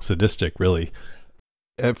and sadistic, really.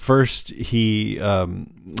 At first, he, back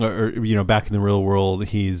in the real world,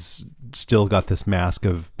 he's still got this mask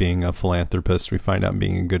of being a philanthropist. We find out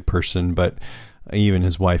being a good person, but even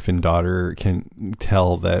his wife and daughter can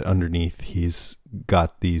tell that underneath he's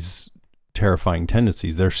got these terrifying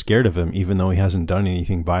tendencies. They're scared of him, even though he hasn't done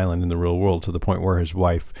anything violent in the real world, to the point where his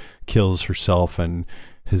wife kills herself and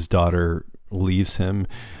his daughter leaves him.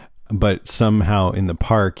 But somehow in the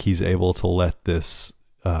park, he's able to let this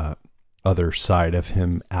other side of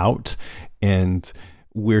him out. And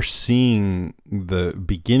we're seeing the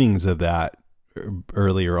beginnings of that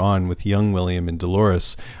earlier on with young William and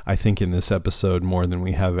Dolores, I think, in this episode more than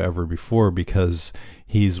we have ever before, because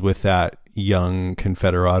he's with that young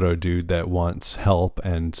Confederado dude that wants help,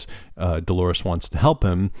 and Dolores wants to help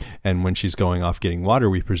him. And when she's going off getting water,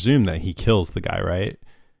 we presume that he kills the guy, right?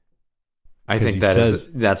 I think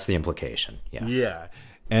that's the implication. Yes. Yeah.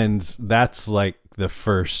 And that's like the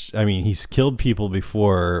first, I mean, he's killed people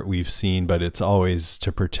before, we've seen, but it's always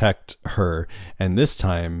to protect her. And this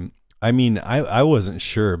time, I mean, I wasn't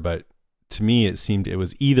sure, but to me it seemed it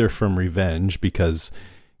was either from revenge, because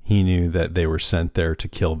he knew that they were sent there to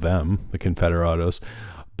kill them, the Confederados.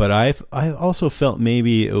 But I also felt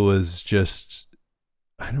maybe it was just,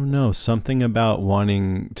 I don't know, something about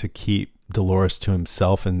wanting to keep Dolores to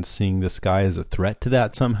himself and seeing this guy as a threat to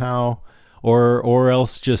that somehow, or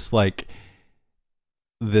else just like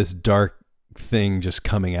this dark thing just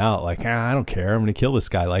coming out, like, I don't care, I'm gonna kill this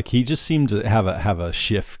guy. Like, he just seemed to have a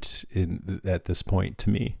shift at this point to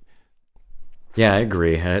me. Yeah, I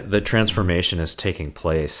agree. The transformation is taking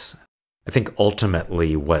place. I think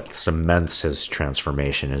ultimately what cements his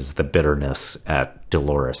transformation is the bitterness at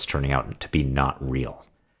Dolores turning out to be not real.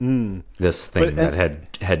 This thing that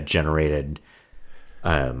had generated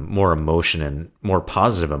more emotion and more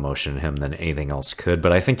positive emotion in him than anything else could.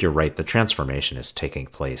 But I think you're right. The transformation is taking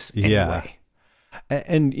place anyway. Yeah.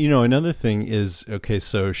 And another thing is, okay,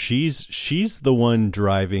 so she's the one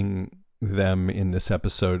driving them in this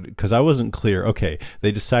episode, because I wasn't clear. Okay,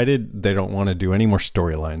 they decided they don't want to do any more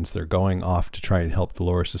storylines. They're going off to try and help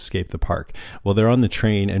Dolores escape the park. Well, they're on the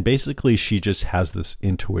train, and basically she just has this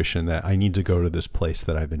intuition that I need to go to this place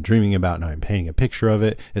that I've been dreaming about, and I'm painting a picture of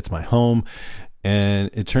it. It's my home.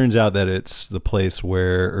 And it turns out that it's the place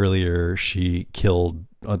where earlier she killed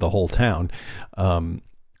the whole town.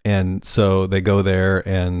 And so they go there,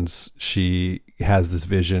 and she has this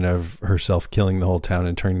vision of herself killing the whole town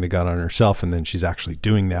and turning the gun on herself. And then she's actually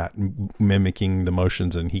doing that, mimicking the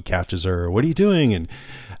motions, and he catches her. What are you doing?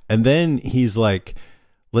 And then he's like,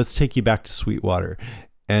 let's take you back to Sweetwater.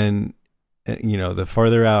 And, the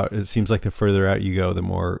farther out, it seems like the further out you go, the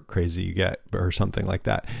more crazy you get, or something like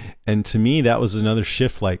that. And to me, that was another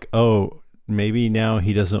shift, like, oh, maybe now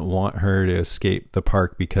he doesn't want her to escape the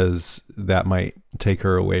park because that might take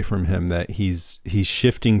her away from him, that he's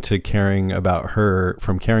shifting to caring about her,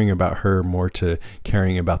 from caring about her more to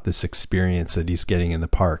caring about this experience that he's getting in the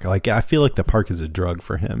park. Like, I feel like the park is a drug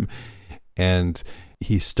for him, and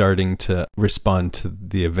he's starting to respond to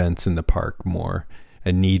the events in the park more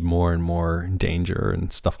and need more and more danger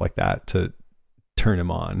and stuff like that to turn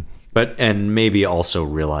him on. And maybe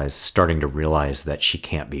also starting to realize that she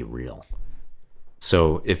can't be real.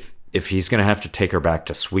 So if he's going to have to take her back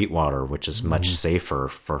to Sweetwater, which is much safer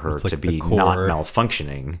for her to be not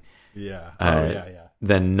malfunctioning,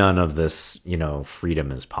 then none of this,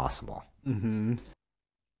 freedom is possible. Mm-hmm.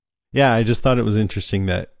 Yeah, I just thought it was interesting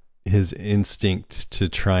that his instinct to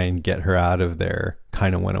try and get her out of there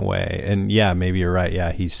kind of went away. And yeah, maybe you're right.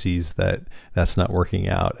 Yeah, he sees that that's not working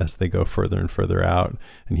out as they go further and further out,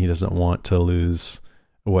 and he doesn't want to lose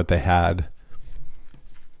what they had.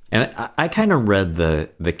 And I kind of read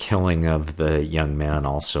the killing of the young man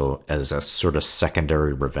also as a sort of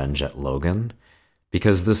secondary revenge at Logan,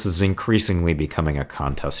 because this is increasingly becoming a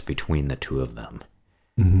contest between the two of them.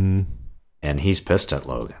 Mm-hmm. And he's pissed at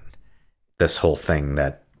Logan. This whole thing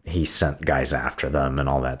that he sent guys after them and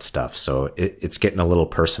all that stuff. So it's getting a little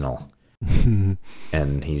personal.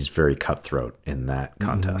 And he's very cutthroat in that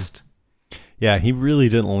contest. Yeah, he really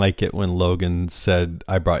didn't like it when Logan said,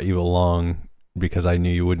 I brought you along because I knew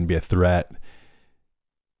you wouldn't be a threat.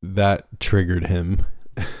 That triggered him,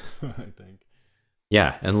 I think.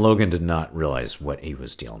 Yeah, and Logan did not realize what he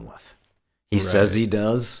was dealing with. He says he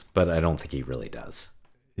does, but I don't think he really does.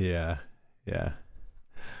 Yeah.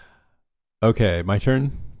 Okay, my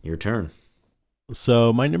turn? Your turn.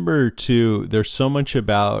 So my number 2, there's so much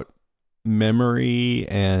about memory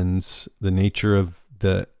and the nature of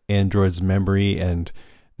the android's memory, and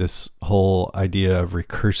this whole idea of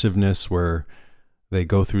recursiveness where they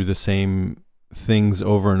go through the same things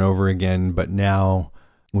over and over again, but now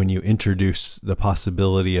when you introduce the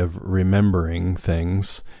possibility of remembering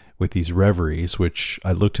things with these reveries, which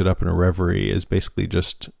I looked it up, in a reverie is basically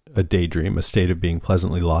just a daydream, a state of being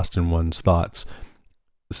pleasantly lost in one's thoughts.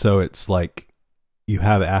 So it's like you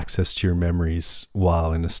have access to your memories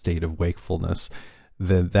while in a state of wakefulness.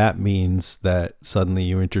 Then that means that suddenly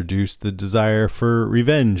you introduce the desire for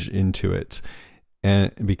revenge into it.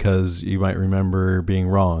 And because you might remember being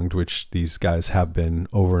wronged, which these guys have been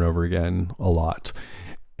over and over again a lot.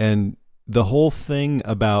 And the whole thing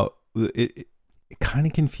about it kind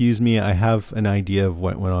of confused me. I have an idea of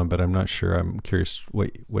what went on, but I'm not sure. I'm curious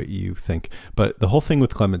what you think. But the whole thing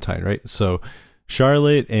with Clementine, right? So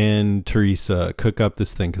Charlotte and Teresa cook up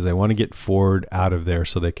this thing because they want to get Ford out of there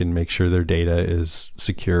so they can make sure their data is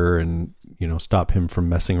secure and, stop him from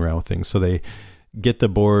messing around with things. So they get the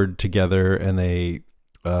board together and they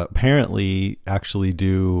apparently actually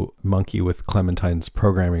do monkey with Clementine's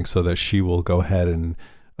programming so that she will go ahead and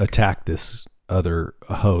attack this other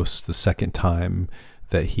host the second time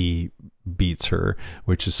that he beats her,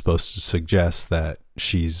 which is supposed to suggest that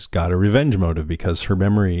she's got a revenge motive because her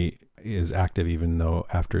memory is active even though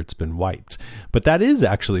after it's been wiped. But that is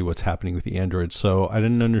actually what's happening with the android. So I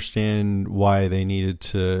didn't understand why they needed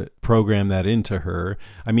to program that into her.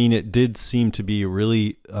 I mean, it did seem to be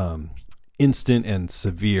really instant and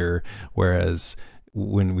severe, whereas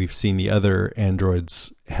when we've seen the other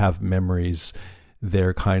androids have memories,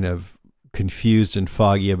 they're kind of confused and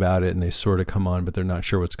foggy about it and they sort of come on, but they're not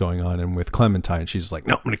sure what's going on. And with Clementine, she's like,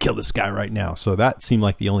 no, I'm going to kill this guy right now. So that seemed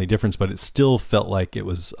like the only difference, but it still felt like it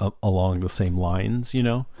was along the same lines,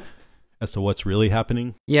 as to what's really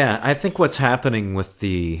happening. Yeah, I think what's happening with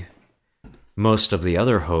the most of the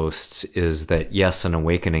other hosts is that, yes, an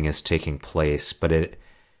awakening is taking place, but it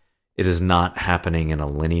is not happening in a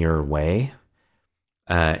linear way.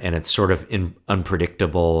 And it's sort of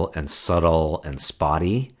unpredictable and subtle and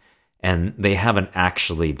spotty. And they haven't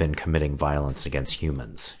actually been committing violence against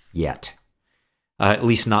humans yet. At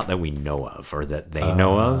least not that we know of or that they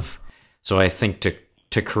know of. So I think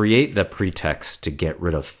to create the pretext to get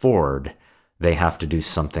rid of Ford, they have to do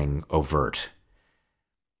something overt.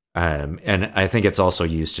 And I think it's also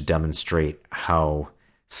used to demonstrate how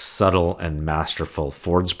subtle and masterful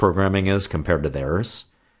Ford's programming is compared to theirs.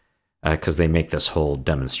 Because they make this whole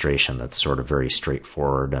demonstration that's sort of very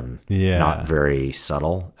straightforward and not very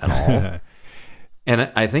subtle at all.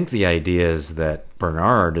 And I think the idea is that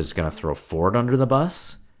Bernard is going to throw Ford under the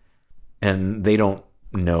bus, and they don't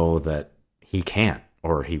know that he can't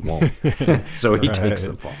or he won't. So he takes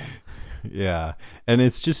the fall. Yeah. And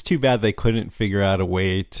it's just too bad they couldn't figure out a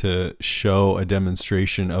way to show a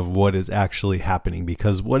demonstration of what is actually happening,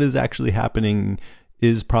 because what is actually happening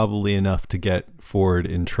is probably enough to get Ford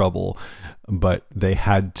in trouble, but they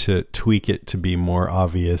had to tweak it to be more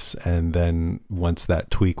obvious. And then once that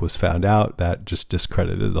tweak was found out, that just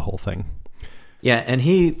discredited the whole thing. Yeah. And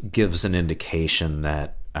he gives an indication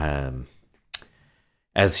that,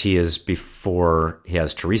 as he is before he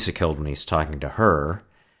has Teresa killed when he's talking to her,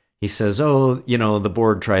 he says, oh, the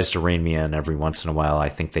board tries to rein me in every once in a while. I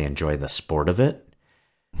think they enjoy the sport of it.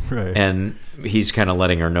 Right. And he's kind of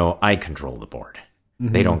letting her know, I control the board.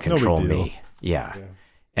 They don't control me. Yeah.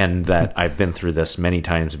 And that I've been through this many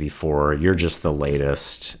times before. You're just the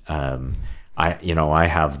latest. I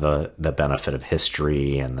have the benefit of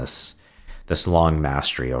history and this long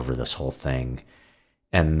mastery over this whole thing.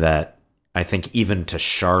 And that I think even to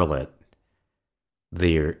Charlotte,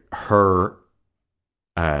 her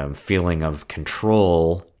feeling of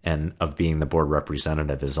control and of being the board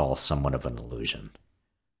representative is all somewhat of an illusion.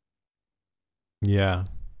 Yeah.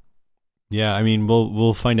 Yeah, I mean,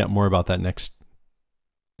 we'll find out more about that next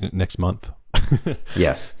month.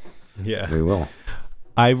 Yes. Yeah. We will.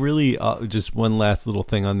 I really, just one last little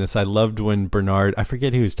thing on this. I loved when Bernard, I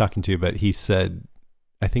forget who he was talking to, but he said,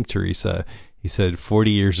 I think Teresa, he said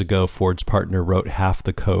 40 years ago, Ford's partner wrote half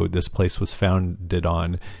the code this place was founded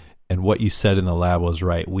on. And what you said in the lab was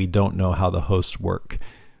right. We don't know how the hosts work.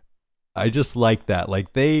 I just like that. Like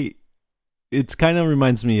it's kind of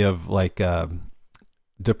reminds me of like,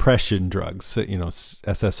 depression drugs,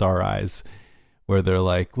 SSRIs, where they're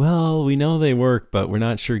like, well, we know they work, but we're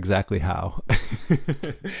not sure exactly how.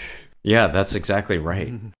 Yeah, that's exactly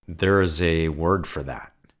right. There is a word for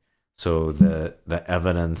that. So the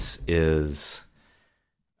evidence is,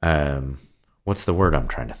 what's the word I'm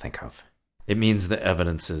trying to think of? It means the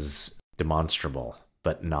evidence is demonstrable,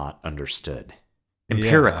 but not understood.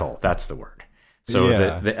 Empirical, that's the word. So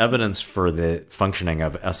the evidence for the functioning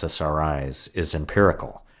of SSRIs is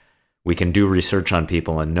empirical. We can do research on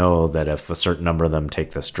people and know that if a certain number of them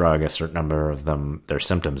take this drug, a certain number of them, their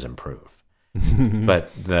symptoms improve.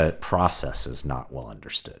 but the process is not well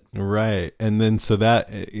understood. Right. And then so that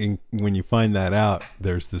when you find that out,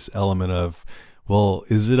 there's this element of, well,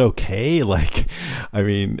 is it okay? Like, I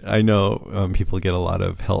mean, I know people get a lot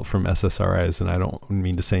of help from SSRIs, and I don't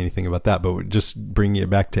mean to say anything about that, but just bringing it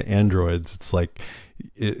back to androids, it's like,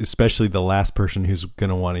 especially the last person who's going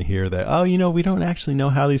to want to hear that, oh, we don't actually know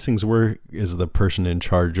how these things work, is the person in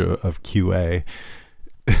charge of QA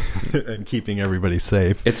and keeping everybody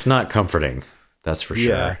safe. It's not comforting, that's for sure.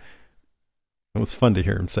 Yeah. It was fun to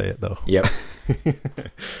hear him say it, though. Yep.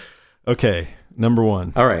 Okay, number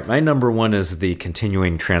one. All right, my number one is the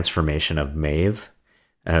continuing transformation of Maeve,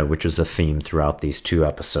 which is a theme throughout these 2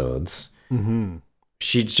 episodes. Mm-hmm.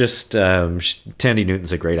 She just, Tandy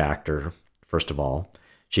Newton's a great actor, first of all.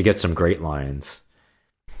 She gets some great lines.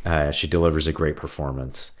 She delivers a great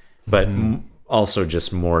performance. But also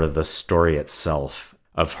just more of the story itself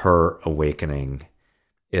of her awakening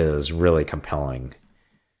is really compelling.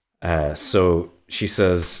 So she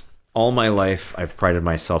says, all my life, I've prided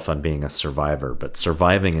myself on being a survivor, but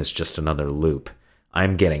surviving is just another loop.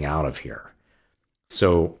 I'm getting out of here.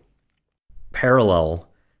 So parallel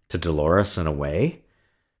to Dolores in a way,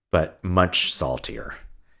 but much saltier.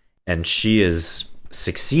 And she is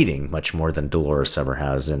succeeding much more than Dolores ever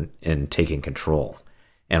has in taking control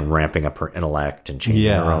and ramping up her intellect and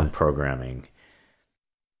changing her own programming.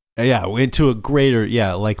 Yeah, into a greater,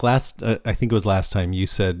 like I think it was last time you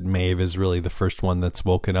said Maeve is really the first one that's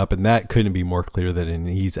woken up, and that couldn't be more clear than in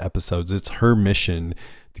these episodes. It's her mission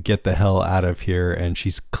to get the hell out of here, and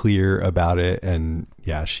she's clear about it, and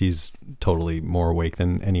she's totally more awake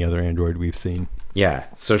than any other android we've seen. Yeah,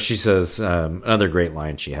 so she says, another great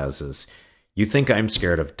line she has is, you think I'm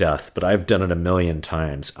scared of death, but I've done it 1,000,000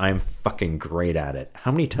 times. I'm fucking great at it.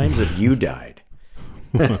 How many times have you died?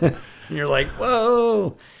 And you're like,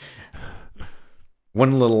 whoa.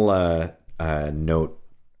 One little note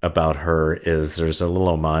about her is there's a little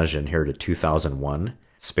homage in here to 2001,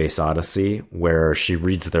 Space Odyssey, where she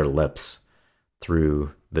reads their lips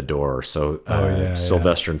through the door. So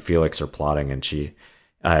Sylvester and Felix are plotting, and she,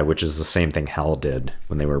 which is the same thing Hal did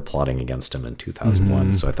when they were plotting against him in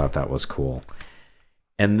 2001. So I thought that was cool.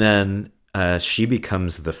 And then she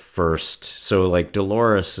becomes the first. So like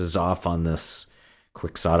Dolores is off on this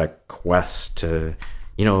quixotic quest to,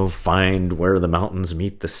 find where the mountains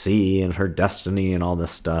meet the sea and her destiny and all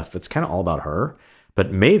this stuff. It's kind of all about her.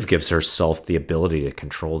 But Maeve gives herself the ability to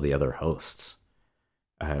control the other hosts,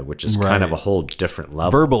 which is kind of a whole different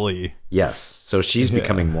level. Verbally. Yes. So she's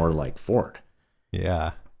becoming more like Ford.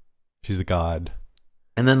 Yeah. She's a god.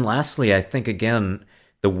 And then lastly, I think, again,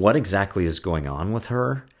 what exactly is going on with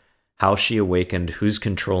her, how she awakened, who's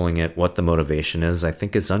controlling it, what the motivation is, I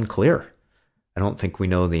think is unclear. I don't think we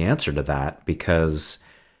know the answer to that, because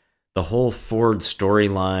the whole Ford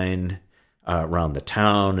storyline around the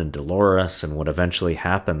town and Dolores and what eventually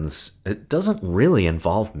happens, it doesn't really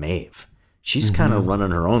involve Maeve. She's kind of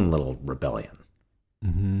running her own little rebellion.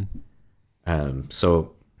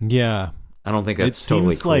 So I don't think that's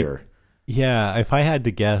totally clear. If I had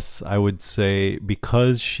to guess, I would say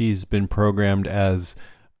because she's been programmed as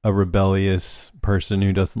a rebellious person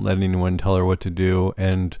who doesn't let anyone tell her what to do,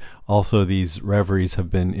 and also these reveries have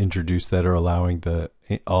been introduced that are allowing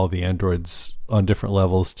all the androids on different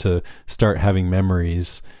levels to start having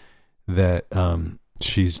memories, that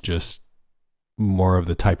she's just more of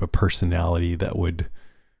the type of personality that would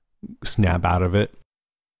snap out of it.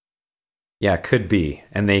 Yeah, could be.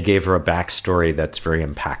 And they gave her a backstory that's very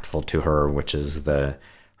impactful to her, which is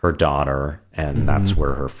her daughter, and that's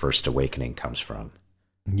where her first awakening comes from.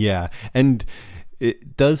 Yeah, and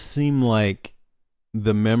it does seem like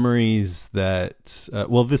the memories that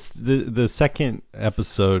the second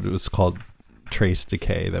episode was called Trace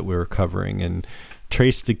Decay that we were covering, and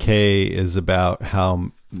Trace Decay is about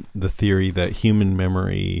how the theory that human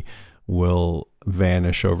memory will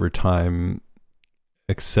vanish over time,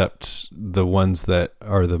 except the ones that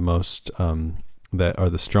are the most that are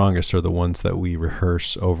the strongest are the ones that we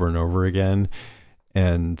rehearse over and over again.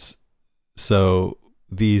 And so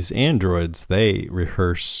these androids, they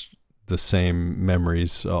rehearse the same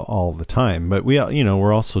memories all the time. But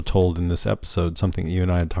we're also told in this episode something that you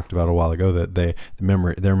and I had talked about a while ago, that their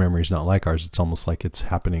memory is not like ours. It's almost like it's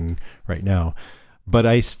happening right now. But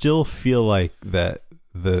I still feel like that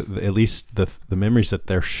at least the memories that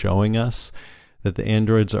they're showing us, that the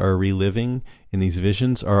androids are reliving in these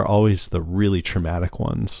visions, are always the really traumatic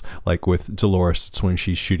ones. Like with Dolores, it's when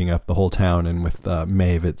she's shooting up the whole town, and with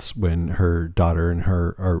Maeve, it's when her daughter and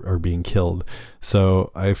her are being killed.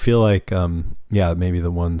 So I feel like, maybe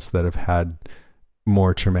the ones that have had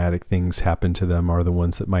more traumatic things happen to them are the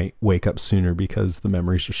ones that might wake up sooner because the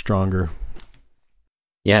memories are stronger.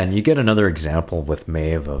 Yeah, and you get another example with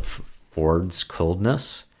Maeve of Ford's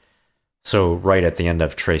coldness. So right at the end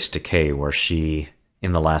of Trace Decay, where she,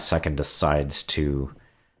 in the last second, decides to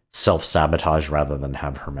self-sabotage rather than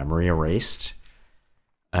have her memory erased.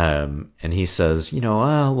 And he says,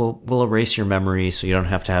 we'll erase your memory so you don't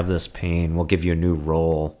have to have this pain. We'll give you a new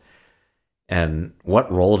role. And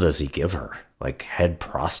what role does he give her? Like head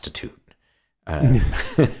prostitute,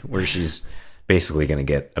 where she's basically going to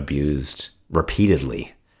get abused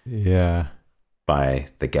repeatedly. Yeah. By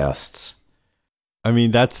the guests. I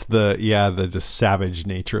mean, that's the just savage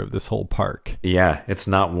nature of this whole park. Yeah, it's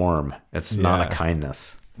not warm. It's not a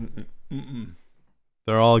kindness.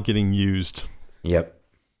 They're all getting used. Yep.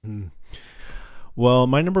 Well,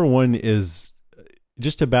 my number one is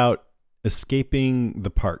just about escaping the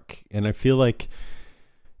park. And I feel like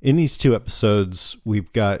in these two episodes,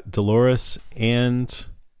 we've got Dolores and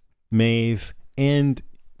Maeve, and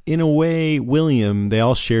in a way, William. They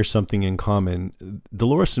all share something in common.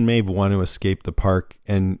 Dolores and Maeve want to escape the park,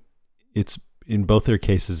 and it's in both their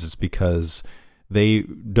cases, it's because they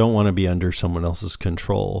don't want to be under someone else's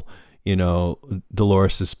control.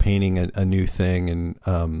 Dolores is painting a new thing,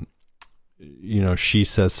 and she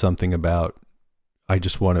says something about, I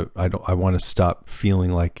want to stop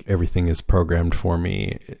feeling like everything is programmed for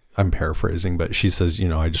me. I'm paraphrasing, but she says,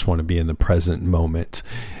 I just want to be in the present moment.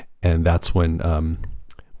 And that's when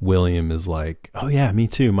William is like, oh yeah, me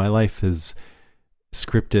too. My life is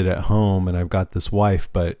scripted at home and I've got this wife,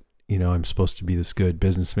 but I'm supposed to be this good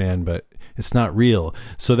businessman, but it's not real.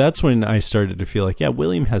 So that's when I started to feel like, yeah,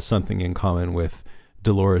 William has something in common with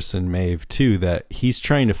Dolores and Maeve too, that he's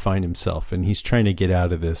trying to find himself and he's trying to get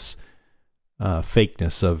out of this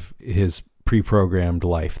fakeness of his pre-programmed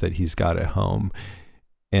life that he's got at home.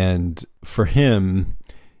 And for him,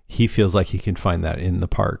 he feels like he can find that in the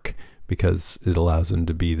park because it allows him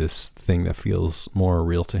to be this thing that feels more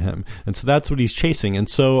real to him. And so that's what he's chasing. And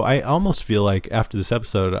so I almost feel like after this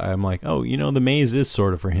episode, I'm like, oh, the maze is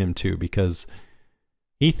sort of for him too, because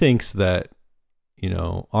he thinks that,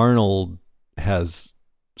 Arnold has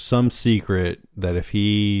some secret that if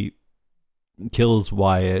he kills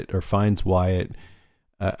Wyatt or finds Wyatt,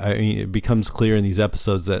 it becomes clear in these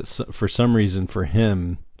episodes that for some reason for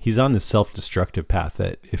him, he's on this self-destructive path,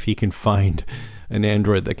 that if he can find an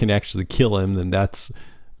android that can actually kill him, then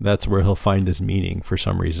that's where he'll find his meaning for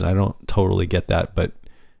some reason. I don't totally get that, but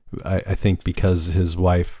I think because his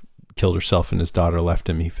wife killed herself and his daughter left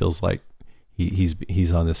him, he feels like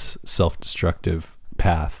he's on this self-destructive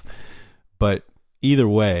path. But either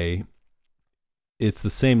way, it's the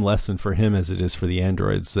same lesson for him as it is for the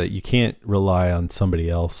androids, that you can't rely on somebody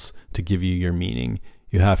else to give you your meaning.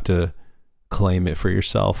 You have to claim it for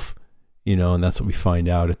yourself, and that's what we find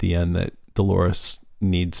out at the end, that Dolores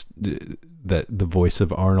needs, that the voice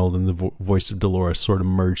of Arnold and the voice of Dolores sort of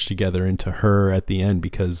merge together into her at the end,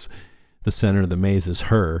 because the center of the maze is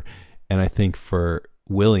her. And I think for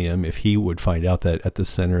William, if he would find out that at the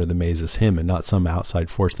center of the maze is him and not some outside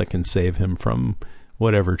force that can save him from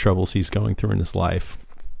whatever troubles he's going through in his life.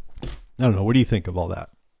 I don't know. What do you think of all that?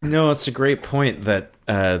 No, it's a great point that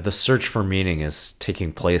the search for meaning is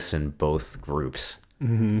taking place in both groups.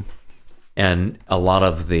 Mm-hmm. And a lot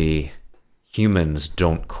of the humans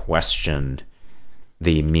don't question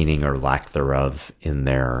the meaning or lack thereof in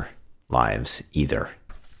their lives either.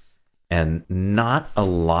 And not a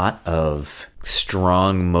lot of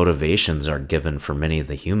strong motivations are given for many of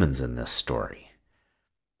the humans in this story.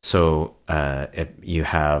 So if you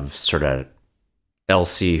have sort of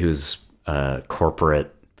Elsie, who's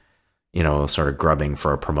corporate, sort of grubbing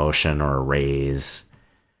for a promotion or a raise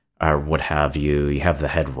or what have you. You have the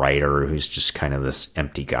head writer, who's just kind of this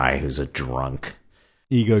empty guy who's a drunk.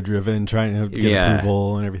 Ego-driven, trying to get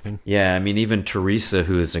approval and everything. Yeah, I mean, even Teresa,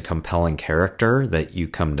 who is a compelling character that you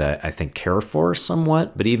come to, I think, care for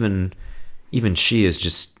somewhat, but even she is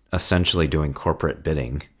just essentially doing corporate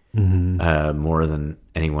bidding more than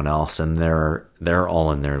anyone else, and they're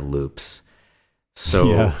all in their loops.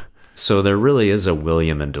 So there really is a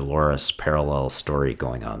William and Dolores parallel story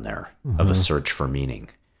going on there of a search for meaning.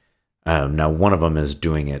 Now, one of them is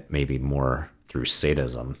doing it maybe more through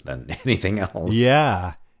sadism than anything else.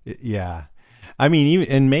 Yeah. I mean, even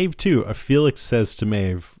and Maeve too. Felix says to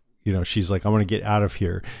Maeve, she's like, I want to get out of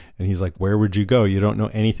here. And he's like, where would you go? You don't know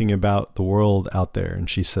anything about the world out there. And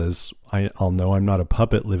she says, I'll know I'm not a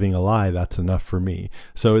puppet living a lie. That's enough for me.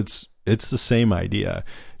 So it's the same idea,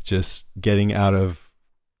 just getting out of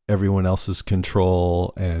everyone else's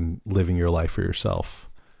control and living your life for yourself.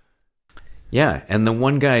 Yeah, and the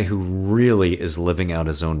one guy who really is living out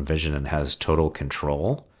his own vision and has total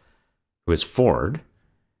control, who is Ford,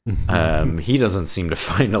 he doesn't seem to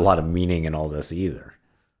find a lot of meaning in all this either.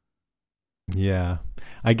 Yeah.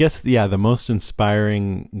 I guess, yeah, the most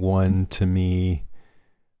inspiring one to me,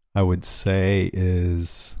 I would say,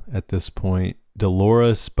 is at this point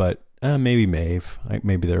Dolores, but maybe Maeve.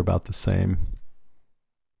 Maybe they're about the same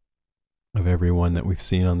of everyone that we've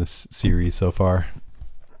seen on this series so far.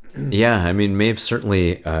 Yeah, I mean, Maeve's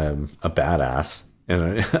certainly a badass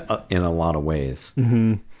in a lot of ways.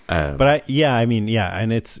 Mm-hmm. But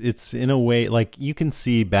and it's in a way like you can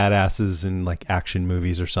see badasses in like action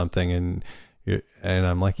movies or something, and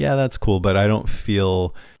I'm like, yeah, that's cool, but I don't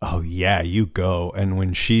feel, oh yeah, you go. And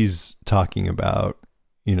when she's talking about,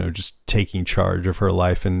 just taking charge of her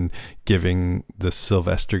life and giving the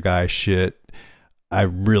Sylvester guy shit,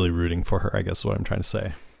 I'm really rooting for her, I guess is what I'm trying to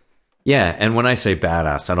say. Yeah, and when I say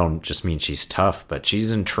badass, I don't just mean she's tough, but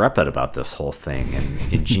she's intrepid about this whole thing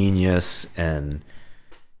and ingenious and,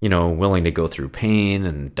 willing to go through pain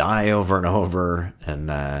and die over and over.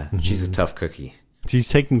 And she's a tough cookie. She's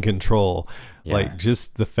taking control. Yeah. Like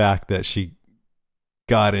just the fact that she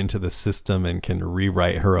got into the system and can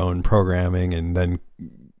rewrite her own programming and then,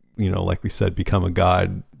 like we said, become a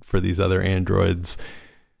god for these other androids.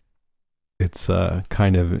 It's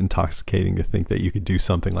kind of intoxicating to think that you could do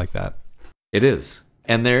something like that. It is.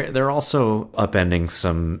 And they're also upending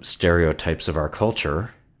some stereotypes of our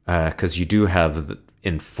culture, because you do have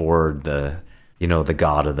in Ford the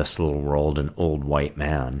god of this little world, an old white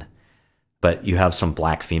man. But you have some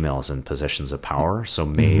black females in positions of power. So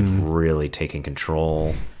Maeve really taking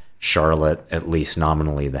control. Charlotte, at least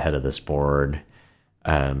nominally, the head of this board.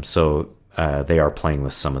 So they are playing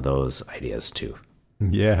with some of those ideas too.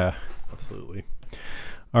 Yeah, absolutely.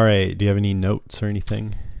 All right. Do you have any notes or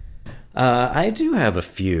anything? I do have a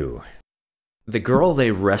few. The girl they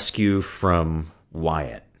rescue from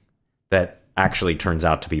Wyatt that actually turns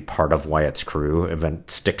out to be part of Wyatt's crew and then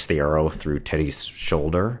sticks the arrow through Teddy's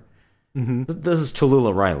shoulder. Mm-hmm. This is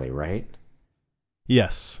Tallulah Riley, right?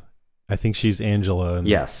 Yes. I think she's Angela.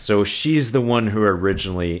 Yes. So she's the one who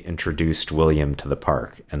originally introduced William to the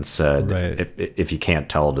park and said, right, if you can't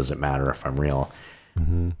tell, does it matter if I'm real?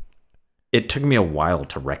 Mm-hmm. It took me a while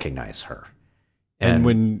to recognize her. And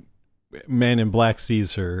when Man in Black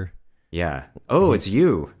sees her. Yeah. Oh, it's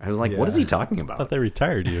you. I was like, what is he talking about? I thought they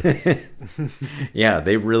retired you. Yeah,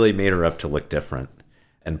 they really made her up to look different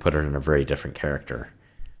and put her in a very different character.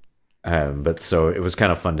 But so it was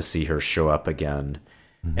kind of fun to see her show up again.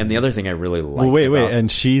 Mm-hmm. And the other thing I really liked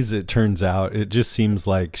and it turns out, it just seems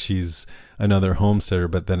like she's another homesteader,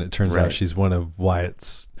 but then it turns out she's one of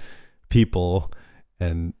Wyatt's people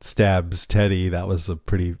and stabs Teddy. That was a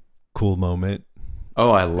pretty cool moment.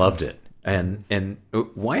 Oh, I loved it. And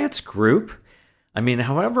Wyatt's group, I mean,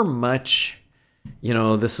 however much,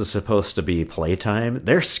 this is supposed to be playtime,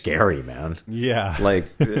 they're scary, man. Yeah.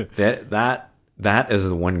 Like that is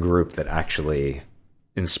the one group that actually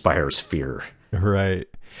inspires fear. Right.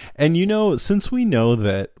 And since we know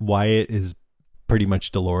that Wyatt is pretty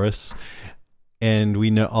much Dolores, and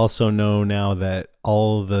we also know now that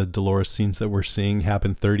all the Dolores scenes that we're seeing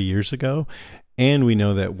happened 30 years ago, and we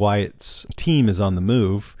know that Wyatt's team is on the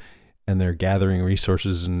move and they're gathering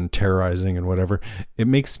resources and terrorizing and whatever, it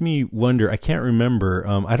makes me wonder, I can't remember,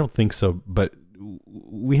 I don't think so, but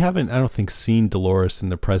we haven't, I don't think, seen Dolores in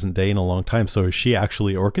the present day in a long time. So is she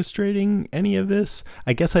actually orchestrating any of this?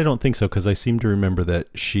 I guess I don't think so, because I seem to remember that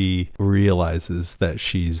she realizes that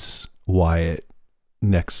she's Wyatt in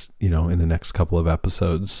the next couple of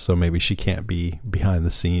episodes. So maybe she can't be behind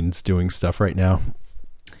the scenes doing stuff right now.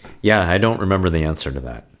 Yeah, I don't remember the answer to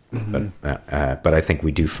that. Mm-hmm. But I think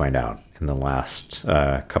we do find out in the last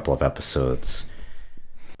couple of episodes.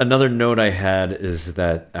 Another note I had is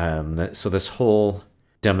that so this whole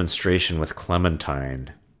demonstration with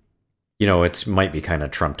Clementine, it might be kind of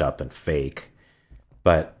trumped up and fake,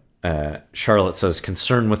 but Charlotte says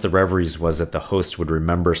concern with the reveries was that the host would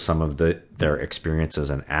remember some of their experiences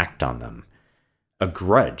and act on them. A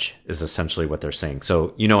grudge is essentially what they're saying.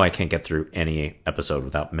 So, I can't get through any episode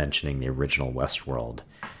without mentioning the original Westworld.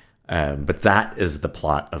 But that is the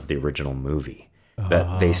plot of the original movie.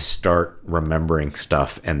 That they start remembering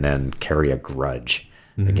stuff and then carry a grudge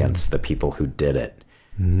against the people who did it.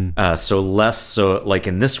 Mm-hmm. So less so, like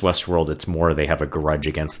in this Westworld, it's more they have a grudge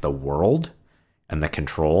against the world and the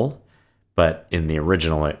control. But in the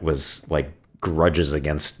original, it was like grudges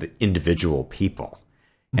against the individual people.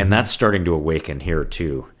 Mm-hmm. And that's starting to awaken here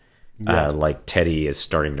too. Yeah. Like Teddy is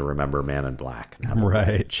starting to remember Man in Black.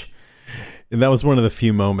 Right. And that was one of the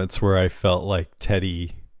few moments where I felt like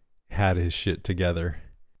Teddy had his shit together.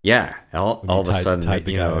 Yeah, all of a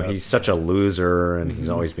sudden, he's such a loser, and he's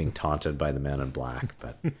always being taunted by the Man in Black.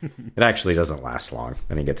 But it actually doesn't last long,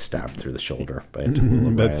 and he gets stabbed through the shoulder by Tallulah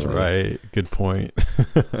Riley. That's right. Good point.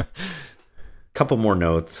 couple more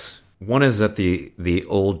notes. One is that the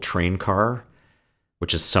old train car,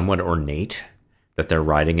 which is somewhat ornate, that they're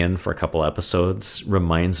riding in for a couple episodes,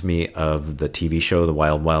 reminds me of the TV show The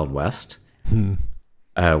Wild Wild West,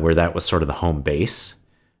 where that was sort of the home base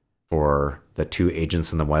for the two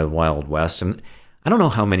agents in the Wild Wild West. And I don't know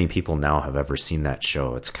how many people now have ever seen that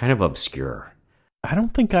show. It's kind of obscure. I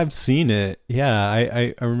don't think I've seen it. Yeah,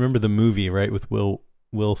 I remember the movie, right, with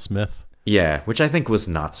Will Smith. Yeah, which I think was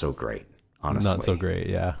not so great, honestly. Not so great,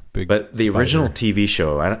 yeah. But the original TV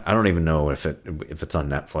show, I don't even know if it's on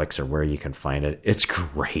Netflix or where you can find it. It's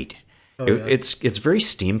great. It's very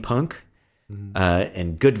steampunk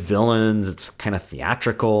and good villains. It's kind of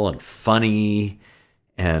theatrical and funny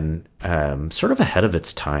and sort of ahead of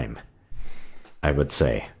its time, I would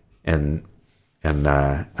say. And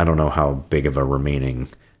I don't know how big of a remaining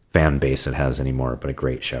fan base it has anymore, but a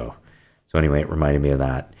great show. So anyway, it reminded me of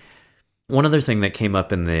that. One other thing that came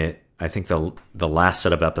up in the last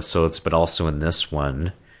set of episodes, but also in this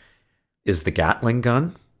one, is the Gatling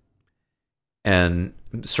gun and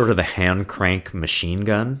sort of the hand crank machine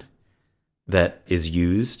gun that is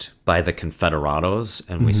used by the Confederados.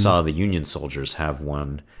 And we saw the Union soldiers have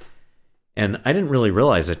one. And I didn't really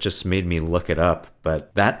realize it, just made me look it up.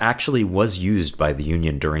 But that actually was used by the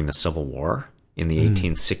Union during the Civil War in the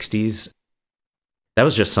 1860s. That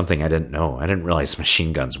was just something I didn't know. I didn't realize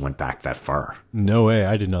machine guns went back that far. No way.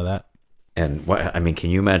 I didn't know that. And can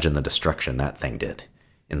you imagine the destruction that thing did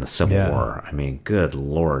in the Civil War? I mean, good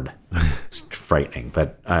Lord. It's frightening.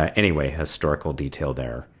 But anyway, historical detail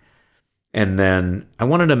there. And then I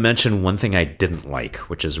wanted to mention one thing I didn't like,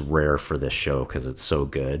 which is rare for this show because it's so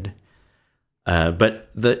good. But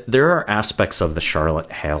there are aspects of the Charlotte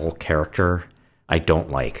Hale character I don't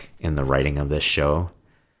like in the writing of this show.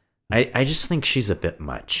 I just think she's a bit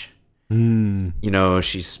much. You know,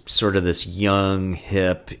 she's sort of this young,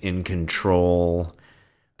 hip, in control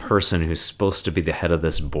person who's supposed to be the head of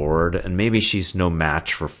this board. And maybe she's no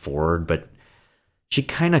match for Ford, but she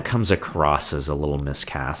kind of comes across as a little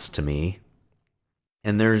miscast to me.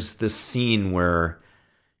 And there's this scene where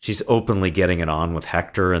she's openly getting it on with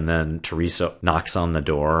Hector, and then Teresa knocks on the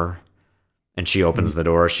door. And she opens the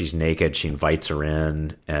door, she's naked, she invites her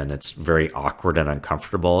in, and it's very awkward and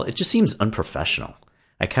uncomfortable. It just seems unprofessional.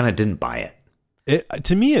 I kind of didn't buy it.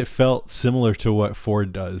 To me, it felt similar to what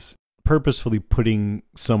Ford does, purposefully putting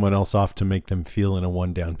someone else off to make them feel in a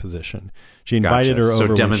one-down position. She invited her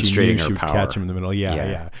over demonstrating when she knew she would power. catch him in the middle.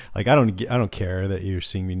 Yeah. Like, I don't care that you're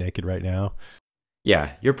seeing me naked right now.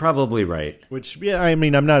 Yeah, you're probably right. Which, yeah, I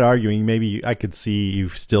mean, I'm not arguing. Maybe I could see you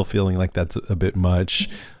still feeling like that's a bit much.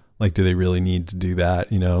 Like, do they really need to do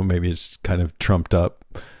that? You know, maybe it's kind of trumped up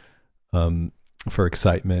for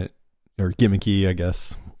excitement or gimmicky, I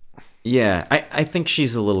guess. Yeah, I think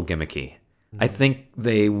she's a little gimmicky. I think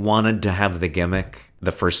they wanted to have the gimmick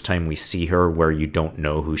the first time we see her where you don't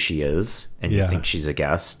know who she is and you think she's a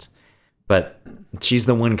guest. But she's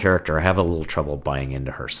the one character I have a little trouble buying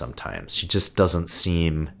into her sometimes. She just doesn't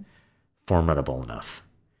seem formidable enough.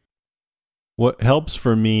 What helps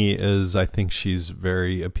for me is I think she's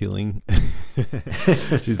very appealing.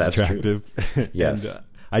 She's attractive. Yes. And,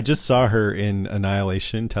 I just saw her in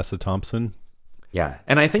Annihilation, Tessa Thompson. Yeah,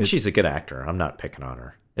 and I think she's a good actor. I'm not picking on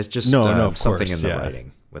her. It's just of something course, in the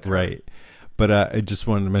writing with her. Right. But I just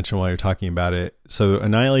wanted to mention while you're talking about it. So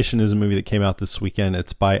Annihilation is a movie that came out this weekend.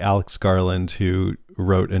 It's by Alex Garland, who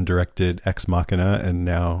wrote and directed Ex Machina and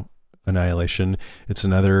now Annihilation. It's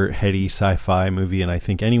another heady sci-fi movie, and I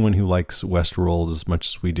think anyone who likes Westworld as much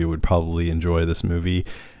as we do would probably enjoy this movie.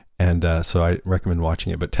 And so I recommend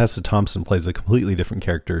watching it. But Tessa Thompson plays a completely different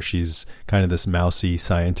character. She's kind of this mousy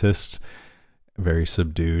scientist, very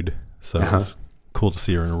subdued. So it's cool to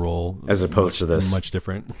see her in a role as opposed to this much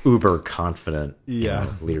different, uber confident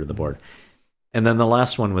leader of the board. And then the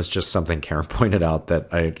last one was just something Karen pointed out that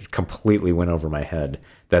I completely went over my head,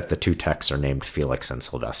 that the two techs are named Felix and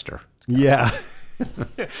Sylvester. Yeah.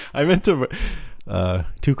 I meant to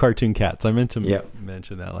two cartoon cats. I meant to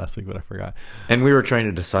mention that last week, but I forgot. And we were trying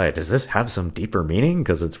to decide, does this have some deeper meaning?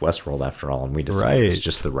 Because it's Westworld after all. And we decided it's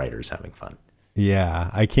just the writers having fun. Yeah.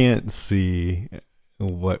 I can't see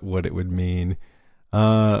what it would mean.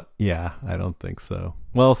 Yeah, I don't think so.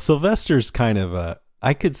 Well, Sylvester's kind of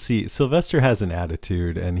I could see Sylvester has an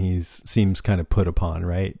attitude and seems kind of put upon,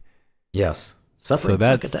 right? Yes. So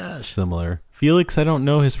that's similar. Felix, I don't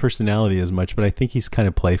know his personality as much, but I think he's kind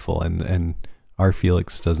of playful, and our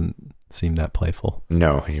Felix doesn't seem that playful.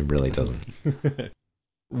 No, he really doesn't.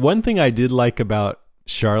 One thing I did like about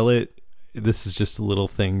Charlotte this is just a little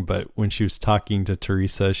thing, but when she was talking to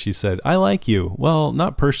Teresa, she said, "I like you. Well,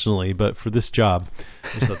 not personally, but for this job."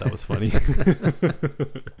 I just thought that was funny.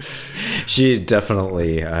 She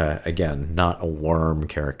definitely, again, not a warm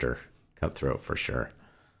character. Cutthroat for sure.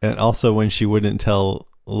 And also when she wouldn't tell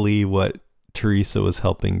Lee what Teresa was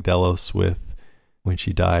helping Delos with when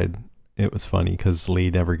she died, it was funny because Lee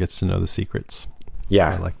never gets to know the secrets.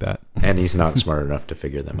 Yeah. So I like that. And he's not smart enough to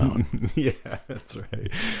figure them out. Yeah, that's right.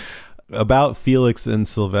 About Felix and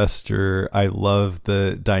Sylvester, I love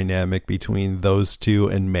the dynamic between those two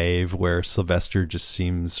and Maeve, where Sylvester just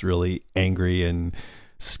seems really angry and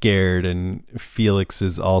scared, and Felix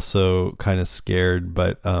is also kind of scared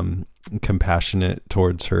but compassionate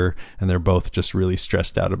towards her, and they're both just really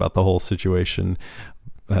stressed out about the whole situation.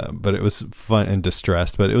 But it was fun, and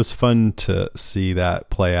distressed, but it was fun to see that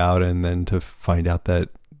play out, and then to find out that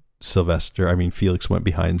Felix went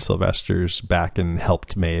behind Sylvester's back and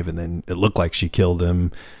helped Maeve, and then it looked like she killed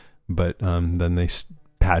him, but then they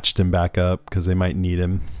patched him back up because they might need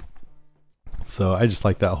him. So I just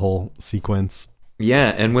like that whole sequence.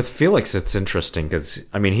 Yeah, and with Felix, it's interesting because,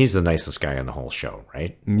 I mean, he's the nicest guy in the whole show,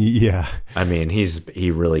 right? Yeah. I mean,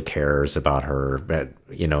 he really cares about her, but,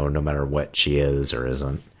 you know, no matter what she is or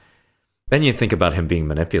isn't. Then you think about him being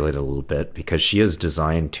manipulated a little bit because she is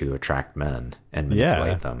designed to attract men and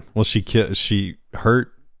manipulate them. Well, she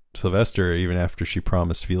hurt Sylvester even after she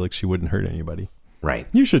promised Felix she wouldn't hurt anybody. Right.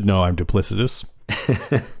 You should know I'm duplicitous.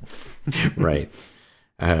 Right.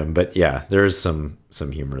 But yeah, there's some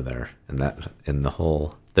humor there in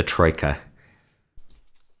the troika.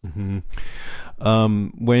 Mm-hmm.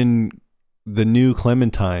 When the new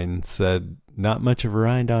Clementine said, "Not much of a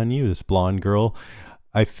rind on you, this blonde girl,"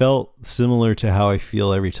 I felt similar to how I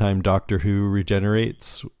feel every time Doctor Who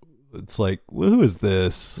regenerates. It's like, well, who is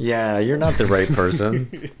this? Yeah, you're not the right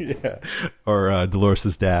person. Yeah. Or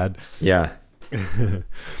Dolores' dad. Yeah.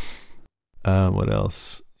 What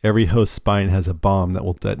else? Every host's spine has a bomb that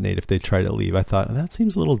will detonate if they try to leave. I thought, that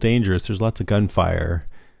seems a little dangerous. There's lots of gunfire.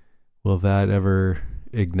 Will that ever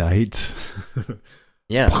ignite?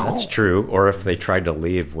 Yeah, that's true. Or if they tried to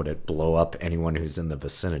leave, would it blow up anyone who's in the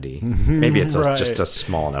vicinity? Maybe it's Right. just a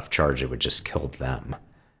small enough charge it would just kill them.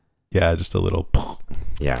 Yeah, just a little.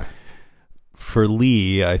 Yeah. For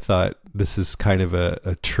Lee, I thought this is kind of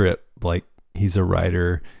a trip. Like, he's a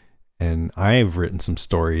writer, and I've written some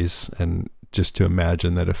stories, and just to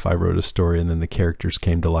imagine that if I wrote a story and then the characters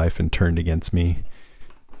came to life and turned against me,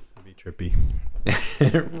 it'd be trippy.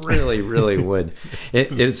 It really, really would.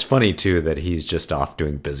 It's funny, too, that he's just off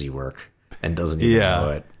doing busy work and doesn't even know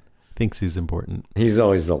it. Thinks he's important. He's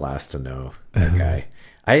always the last to know, that guy.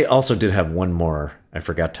 I also did have one more I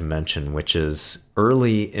forgot to mention, which is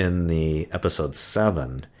early in the episode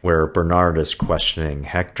 7, where Bernard is questioning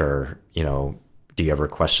Hector, you know, do you ever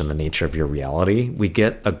question the nature of your reality? We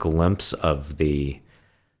get a glimpse of the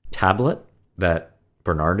tablet that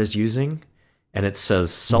Bernard is using, and it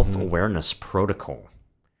says self-awareness protocol.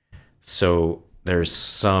 So there's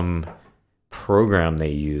some program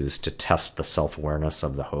they use to test the self-awareness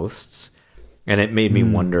of the hosts. And it made me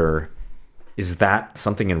wonder, is that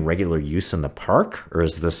something in regular use in the park, or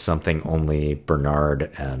is this something only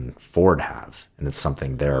Bernard and Ford have, and it's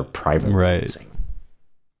something they're privately using?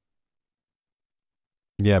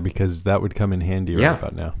 Yeah, because that would come in handy right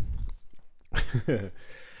about now.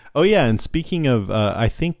 Oh, yeah, and speaking of, I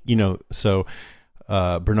think, you know, so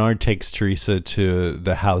Bernard takes Teresa to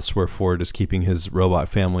the house where Ford is keeping his robot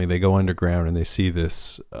family. They go underground and they see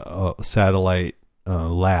this satellite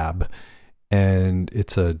lab, and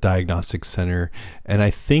it's a diagnostic center. And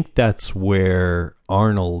I think that's where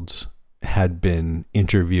Arnold had been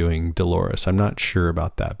interviewing Dolores. I'm not sure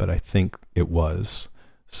about that, but I think it was.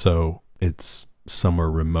 So it's somewhere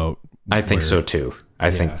remote. I think so too. I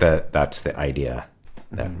think that's the idea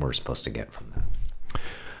that we're supposed to get from that.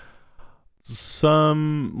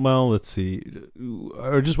 Well, let's see.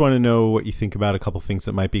 I just want to know what you think about a couple things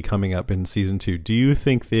that might be coming up in season 2. Do you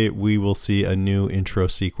think that we will see a new intro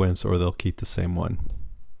sequence, or they'll keep the same one?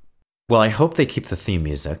 Well, I hope they keep the theme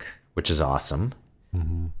music, which is awesome.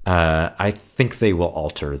 Mm-hmm. I think they will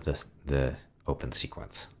alter the open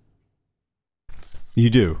sequence. You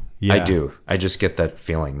do? Yeah. I do. I just get that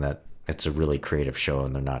feeling that it's a really creative show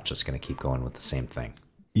and they're not just going to keep going with the same thing.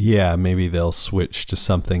 Yeah, maybe they'll switch to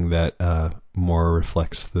something that more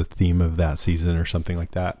reflects the theme of that season or something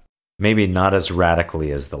like that. Maybe not as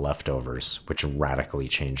radically as The Leftovers, which radically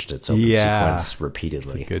changed its open sequence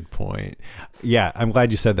repeatedly. That's a good point. Yeah, I'm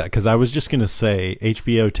glad you said that, because I was just going to say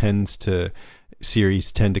HBO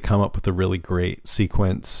series tend to come up with a really great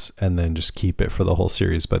sequence and then just keep it for the whole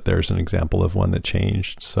series, but there's an example of one that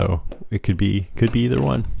changed, so it could be either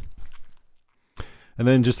one. And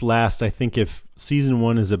then just last, I think if season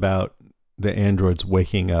 1 is about the androids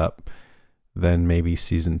waking up, then maybe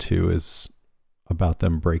season 2 is about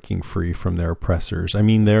them breaking free from their oppressors. I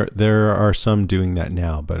mean, there are some doing that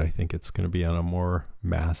now, but I think it's going to be on a more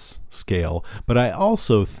mass scale. But I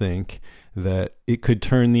also think that it could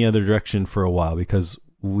turn the other direction for a while, because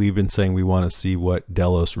we've been saying we want to see what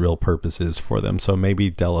Delos' real purpose is for them. So maybe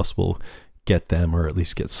Delos will get them, or at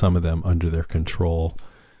least get some of them under their control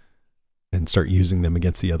and start using them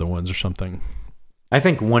against the other ones or something. I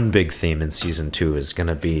think one big theme in season 2 is going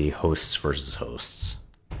to be hosts versus hosts.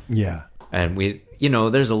 Yeah. And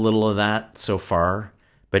there's a little of that so far,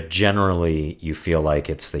 but generally you feel like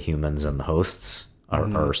it's the humans and the hosts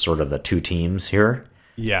are sort of the two teams here.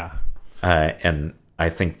 Yeah. And I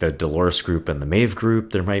think the Dolores group and the Maeve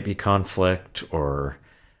group, there might be conflict, or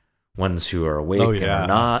ones who are awake and are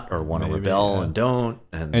not, or want to rebel and don't.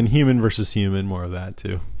 And human versus human, more of that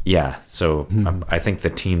too. Yeah. So I think the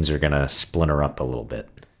teams are going to splinter up a little bit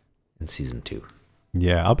in season 2.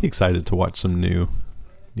 Yeah. I'll be excited to watch some new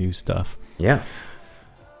stuff. Yeah.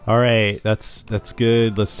 All right, that's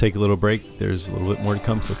good. Let's take a little break. There's a little bit more to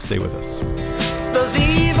come, so stay with us. Those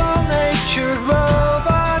evil-natured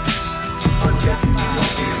robots,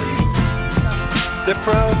 they're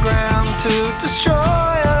programmed to destroy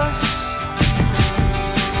us.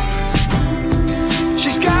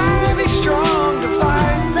 She's gotta be strong to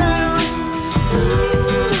fight them,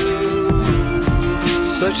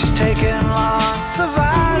 so she's taking lots of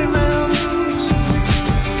vitamins,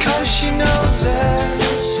 'cause she knows that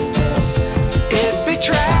it'd be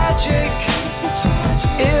tragic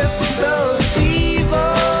if those evil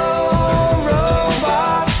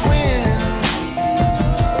robots win.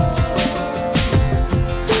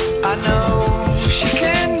 I know she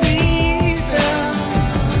can beat them.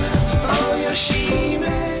 Oh, yeah, she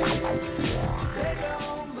may. They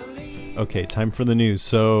don't believe. Okay, time for the news.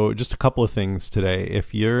 So just a couple of things today.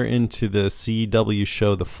 If you're into the CW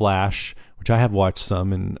show The Flash, which I have watched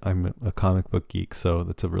some, and I'm a comic book geek, so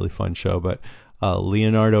that's a really fun show, but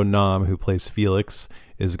Leonardo Nam, who plays Felix,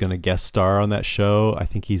 is going to guest star on that show. I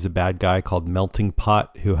think he's a bad guy called Melting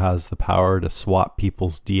Pot, who has the power to swap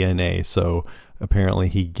people's DNA. So apparently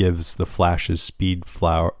he gives the Flash's speed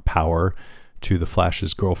power to the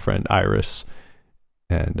Flash's girlfriend, Iris.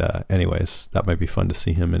 And anyways, that might be fun to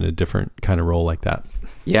see him in a different kind of role like that.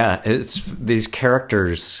 Yeah, it's these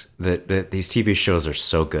characters that these TV shows are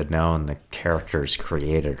so good now, and the characters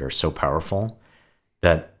created are so powerful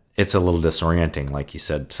that it's a little disorienting, like you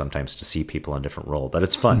said, sometimes to see people in different role, but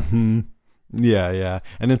it's fun. Mm-hmm. Yeah.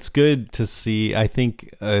 And it's good to see. I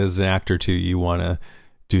think as an actor too, you want to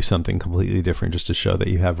do something completely different just to show that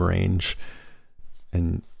you have range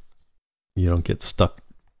and you don't get stuck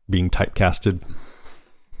being typecasted.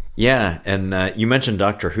 Yeah, and you mentioned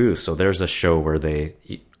Doctor Who, so there's a show where they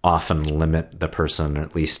often limit the person,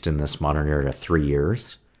 at least in this modern era, to 3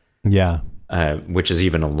 years. Yeah. Which is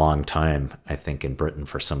even a long time, I think, in Britain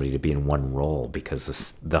for somebody to be in one role,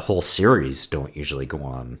 because the whole series don't usually go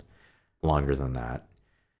on longer than that.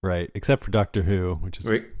 Right, except for Doctor Who, which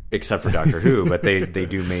is... Except for Doctor Who, but they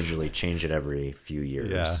do majorly change it every few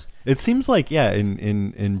years. Yeah. It seems like,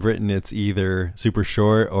 in Britain, it's either super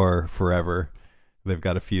short or forever. They've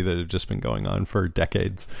got a few that have just been going on for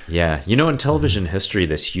decades. Yeah. In television history,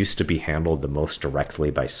 this used to be handled the most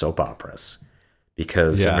directly by soap operas,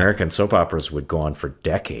 because American soap operas would go on for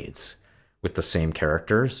decades with the same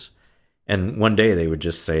characters. And one day they would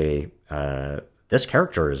just say, this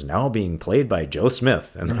character is now being played by Joe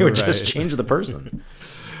Smith. And they would just change the person.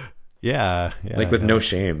 Yeah. Like with no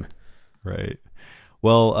shame. Right.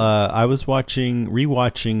 Well, I was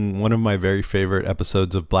rewatching one of my very favorite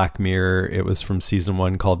episodes of Black Mirror. It was from season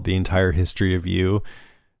 1 called The Entire History of You,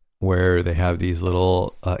 where they have these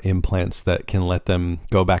little implants that can let them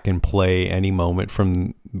go back and play any moment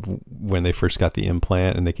from when they first got the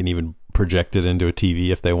implant, and they can even project it into a TV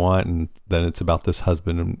if they want. And then it's about this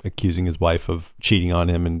husband accusing his wife of cheating on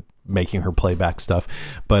him and making her play back stuff.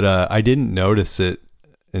 But I didn't notice it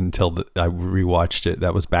until I rewatched it.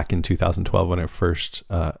 That was back in 2012 when it first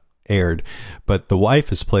aired. But the wife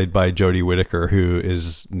is played by Jodie Whittaker, who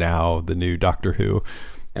is now the new Doctor Who.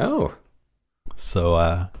 Oh.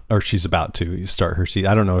 So, or she's about to start her season.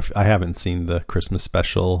 I don't know if I haven't seen the Christmas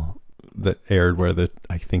special that aired where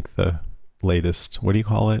I think the latest, what do you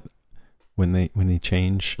call it? When they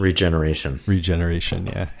change? Regeneration,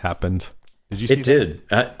 yeah, happened. Did you see it? Did.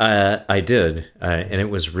 I did. And it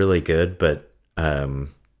was really good, but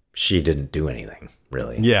she didn't do anything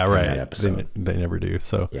really. Yeah, right. In that episode. They never do.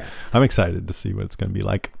 So yeah. I'm excited to see what it's going to be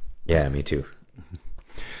like. Yeah, me too.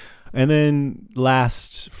 And then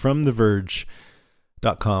last, from The Verge,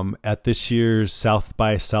 At this year's South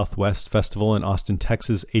by Southwest Festival in Austin,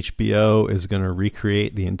 Texas, HBO is going to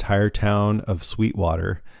recreate the entire town of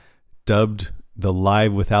Sweetwater. Dubbed the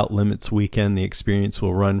Live Without Limits weekend, the experience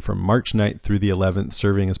will run from March 9th through the 11th,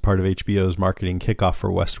 serving as part of HBO's marketing kickoff for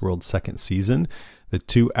Westworld's second season. The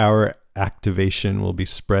 2-hour activation will be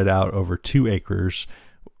spread out over 2 acres,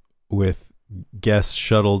 with guests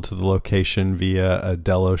shuttled to the location via a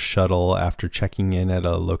Delos shuttle after checking in at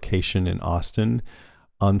a location in Austin.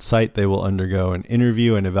 On site, they will undergo an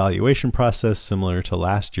interview and evaluation process similar to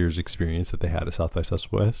last year's experience that they had at South by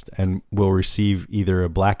Southwest, and will receive either a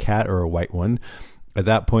black hat or a white one. At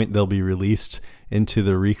that point, they'll be released into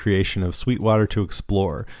the recreation of Sweetwater to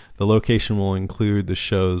explore. The location will include the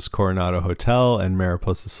show's Coronado Hotel and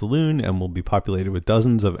Mariposa Saloon, and will be populated with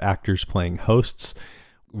dozens of actors playing hosts.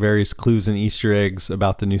 Various clues and Easter eggs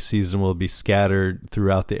about the new season will be scattered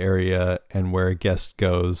throughout the area, and where a guest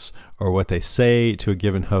goes or what they say to a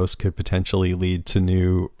given host could potentially lead to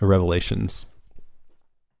new revelations.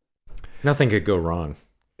 Nothing could go wrong.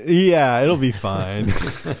 Yeah, it'll be fine.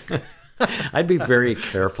 I'd be very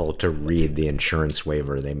careful to read the insurance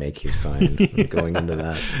waiver they make you sign going into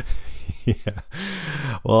that. Yeah.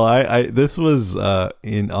 Well, I this was on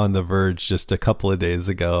The Verge just a couple of days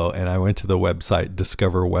ago, and I went to the website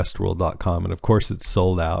discoverwestworld.com, and of course it's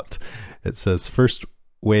sold out. It says first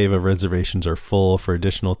wave of reservations are full. For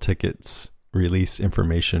additional tickets, release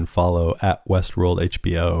information follow at Westworld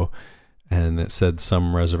HBO. And it said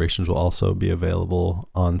some reservations will also be available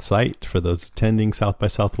on site for those attending South by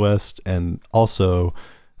Southwest. And also,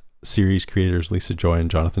 series creators Lisa Joy and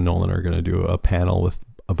Jonathan Nolan are going to do a panel with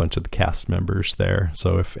a bunch of the cast members there.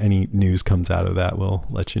 So if any news comes out of that, we'll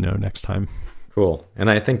let you know next time. Cool. And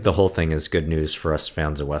I think the whole thing is good news for us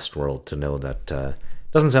fans of Westworld to know that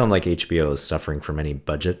doesn't sound like HBO is suffering from any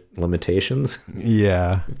budget limitations.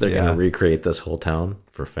 Yeah. They're going to recreate this whole town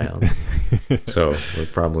for fans. So we're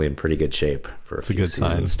probably in pretty good shape for a few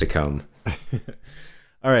seasons to come.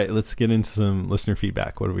 All right, let's get into some listener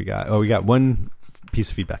feedback. What do we got? Oh, we got one piece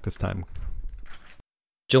of feedback this time.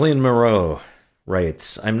 Jillian Moreau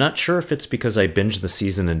writes, I'm not sure if it's because I binged the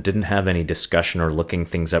season and didn't have any discussion or looking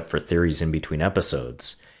things up for theories in between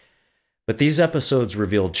episodes, but these episodes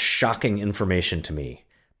revealed shocking information to me.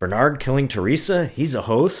 Bernard killing Teresa? He's a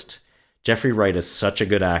host? Jeffrey Wright is such a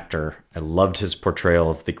good actor. I loved his portrayal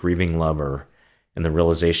of the grieving lover and the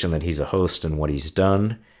realization that he's a host and what he's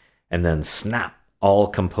done. And then snap, all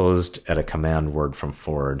composed at a command word from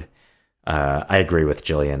Ford. I agree with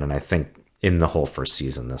Jillian, and I think in the whole first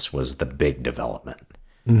season, this was the big development,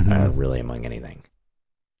 really among anything.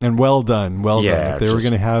 And well done. Well done. If they were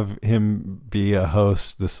going to have him be a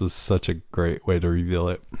host, this was such a great way to reveal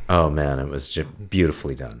it. Oh, man, it was just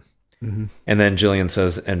beautifully done. Mm-hmm. And then Jillian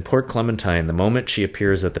says, and Port Clementine, the moment she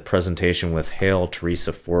appears at the presentation with Hale,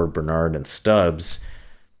 Teresa, Ford, Bernard, and Stubbs,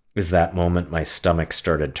 is that moment my stomach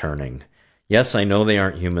started turning. Yes, I know they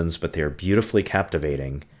aren't humans, but they are beautifully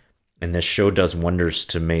captivating, and this show does wonders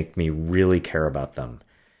to make me really care about them.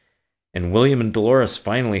 And William and Dolores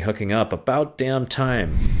finally hooking up, about damn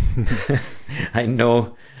time. I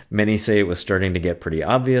know many say it was starting to get pretty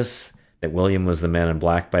obvious that William was the man in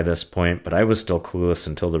black by this point, but I was still clueless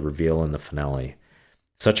until the reveal in the finale.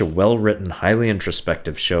 Such a well-written, highly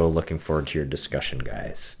introspective show. Looking forward to your discussion,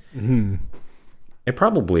 guys. Mm-hmm. It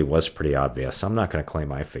probably was pretty obvious. I'm not going to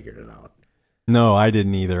claim I figured it out. No, I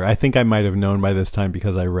didn't either. I think I might have known by this time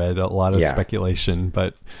because I read a lot of speculation,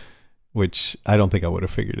 but which I don't think I would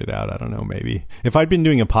have figured it out. I don't know, maybe. If I'd been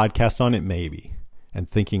doing a podcast on it, maybe. And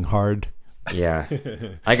thinking hard. Yeah.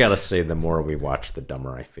 I got to say, the more we watch, the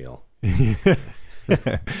dumber I feel.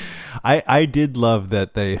 I did love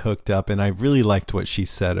that they hooked up, and I really liked what she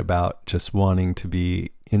said about just wanting to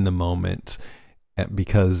be in the moment,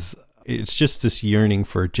 because it's just this yearning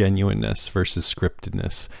for genuineness versus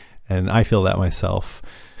scriptedness. And I feel that myself.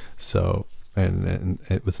 So, and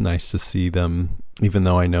it was nice to see them, even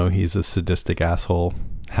though I know he's a sadistic asshole,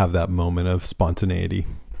 have that moment of spontaneity.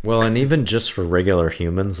 Well, and even just for regular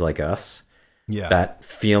humans like us, that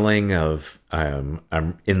feeling of I'm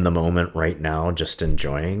in the moment right now, just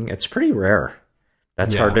enjoying, it's pretty rare.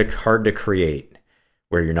 That's hard to create,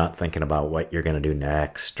 where you're not thinking about what you're going to do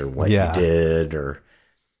next or what you did, or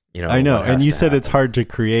I know. And you said it's hard to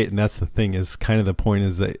create, and that's the thing, is kind of the point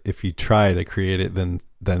is that if you try to create it, then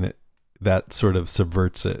that sort of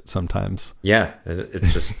subverts it sometimes. Yeah, it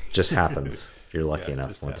just happens if you're lucky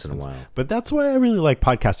enough once in a while. But that's why I really like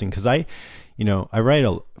podcasting, because I write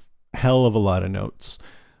a hell of a lot of notes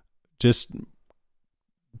just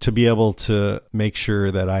to be able to make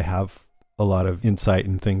sure that I have a lot of insight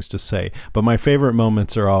and things to say. But my favorite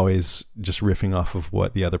moments are always just riffing off of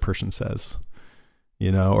what the other person says.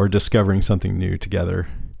 or discovering something new together.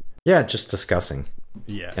 Yeah, just discussing.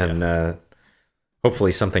 Yeah. And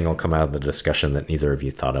hopefully something will come out of the discussion that neither of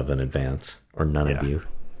you thought of in advance, or none of you.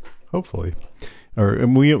 Hopefully. Or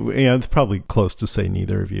it's probably close to say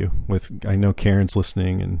neither of you. I know Karen's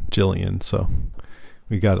listening and Jillian, so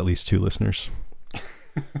we got at least 2 listeners.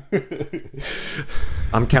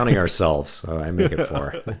 I'm counting ourselves, so I make it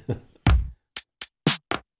 4.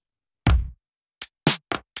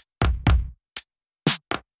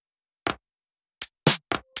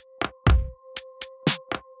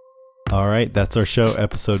 All right, that's our show,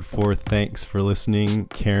 episode 4. Thanks for listening,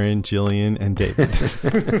 Karen, Jillian, and David.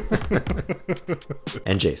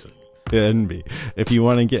 And Jason. And me. If you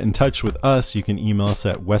want to get in touch with us, you can email us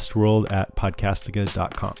at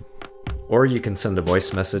westworld@podcastica.com. Or you can send a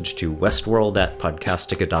voice message to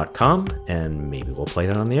westworld@podcastica.com, and maybe we'll play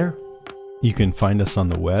it on the air. You can find us on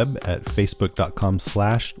the web at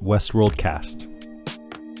facebook.com/westworldcast.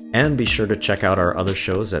 And be sure to check out our other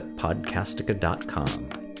shows at podcastica.com.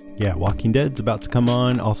 Yeah, Walking Dead's about to come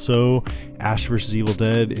on. Also, Ash vs. Evil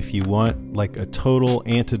Dead. If you want like a total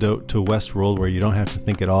antidote to Westworld where you don't have to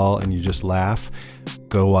think at all and you just laugh,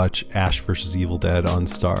 go watch Ash vs. Evil Dead on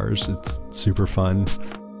Starz. It's super fun.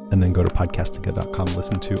 And then go to podcastica.com,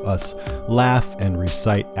 listen to us laugh and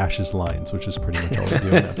recite Ash's lines, which is pretty much all we do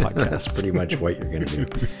in that podcast. That's pretty much what you're going to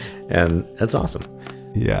do. And that's awesome.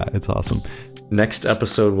 Yeah, it's awesome. Next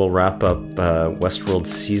episode, we'll wrap up Westworld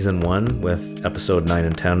Season 1 with episode 9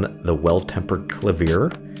 and 10, The Well-Tempered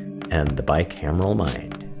Clavier and The Bicameral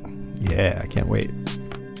Mind. Yeah, I can't wait.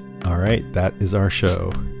 All right, that is our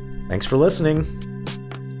show. Thanks for listening.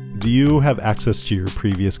 Do you have access to your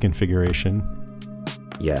previous configuration?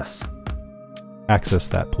 Yes. Access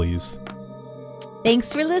that, please.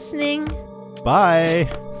 Thanks for listening. Bye.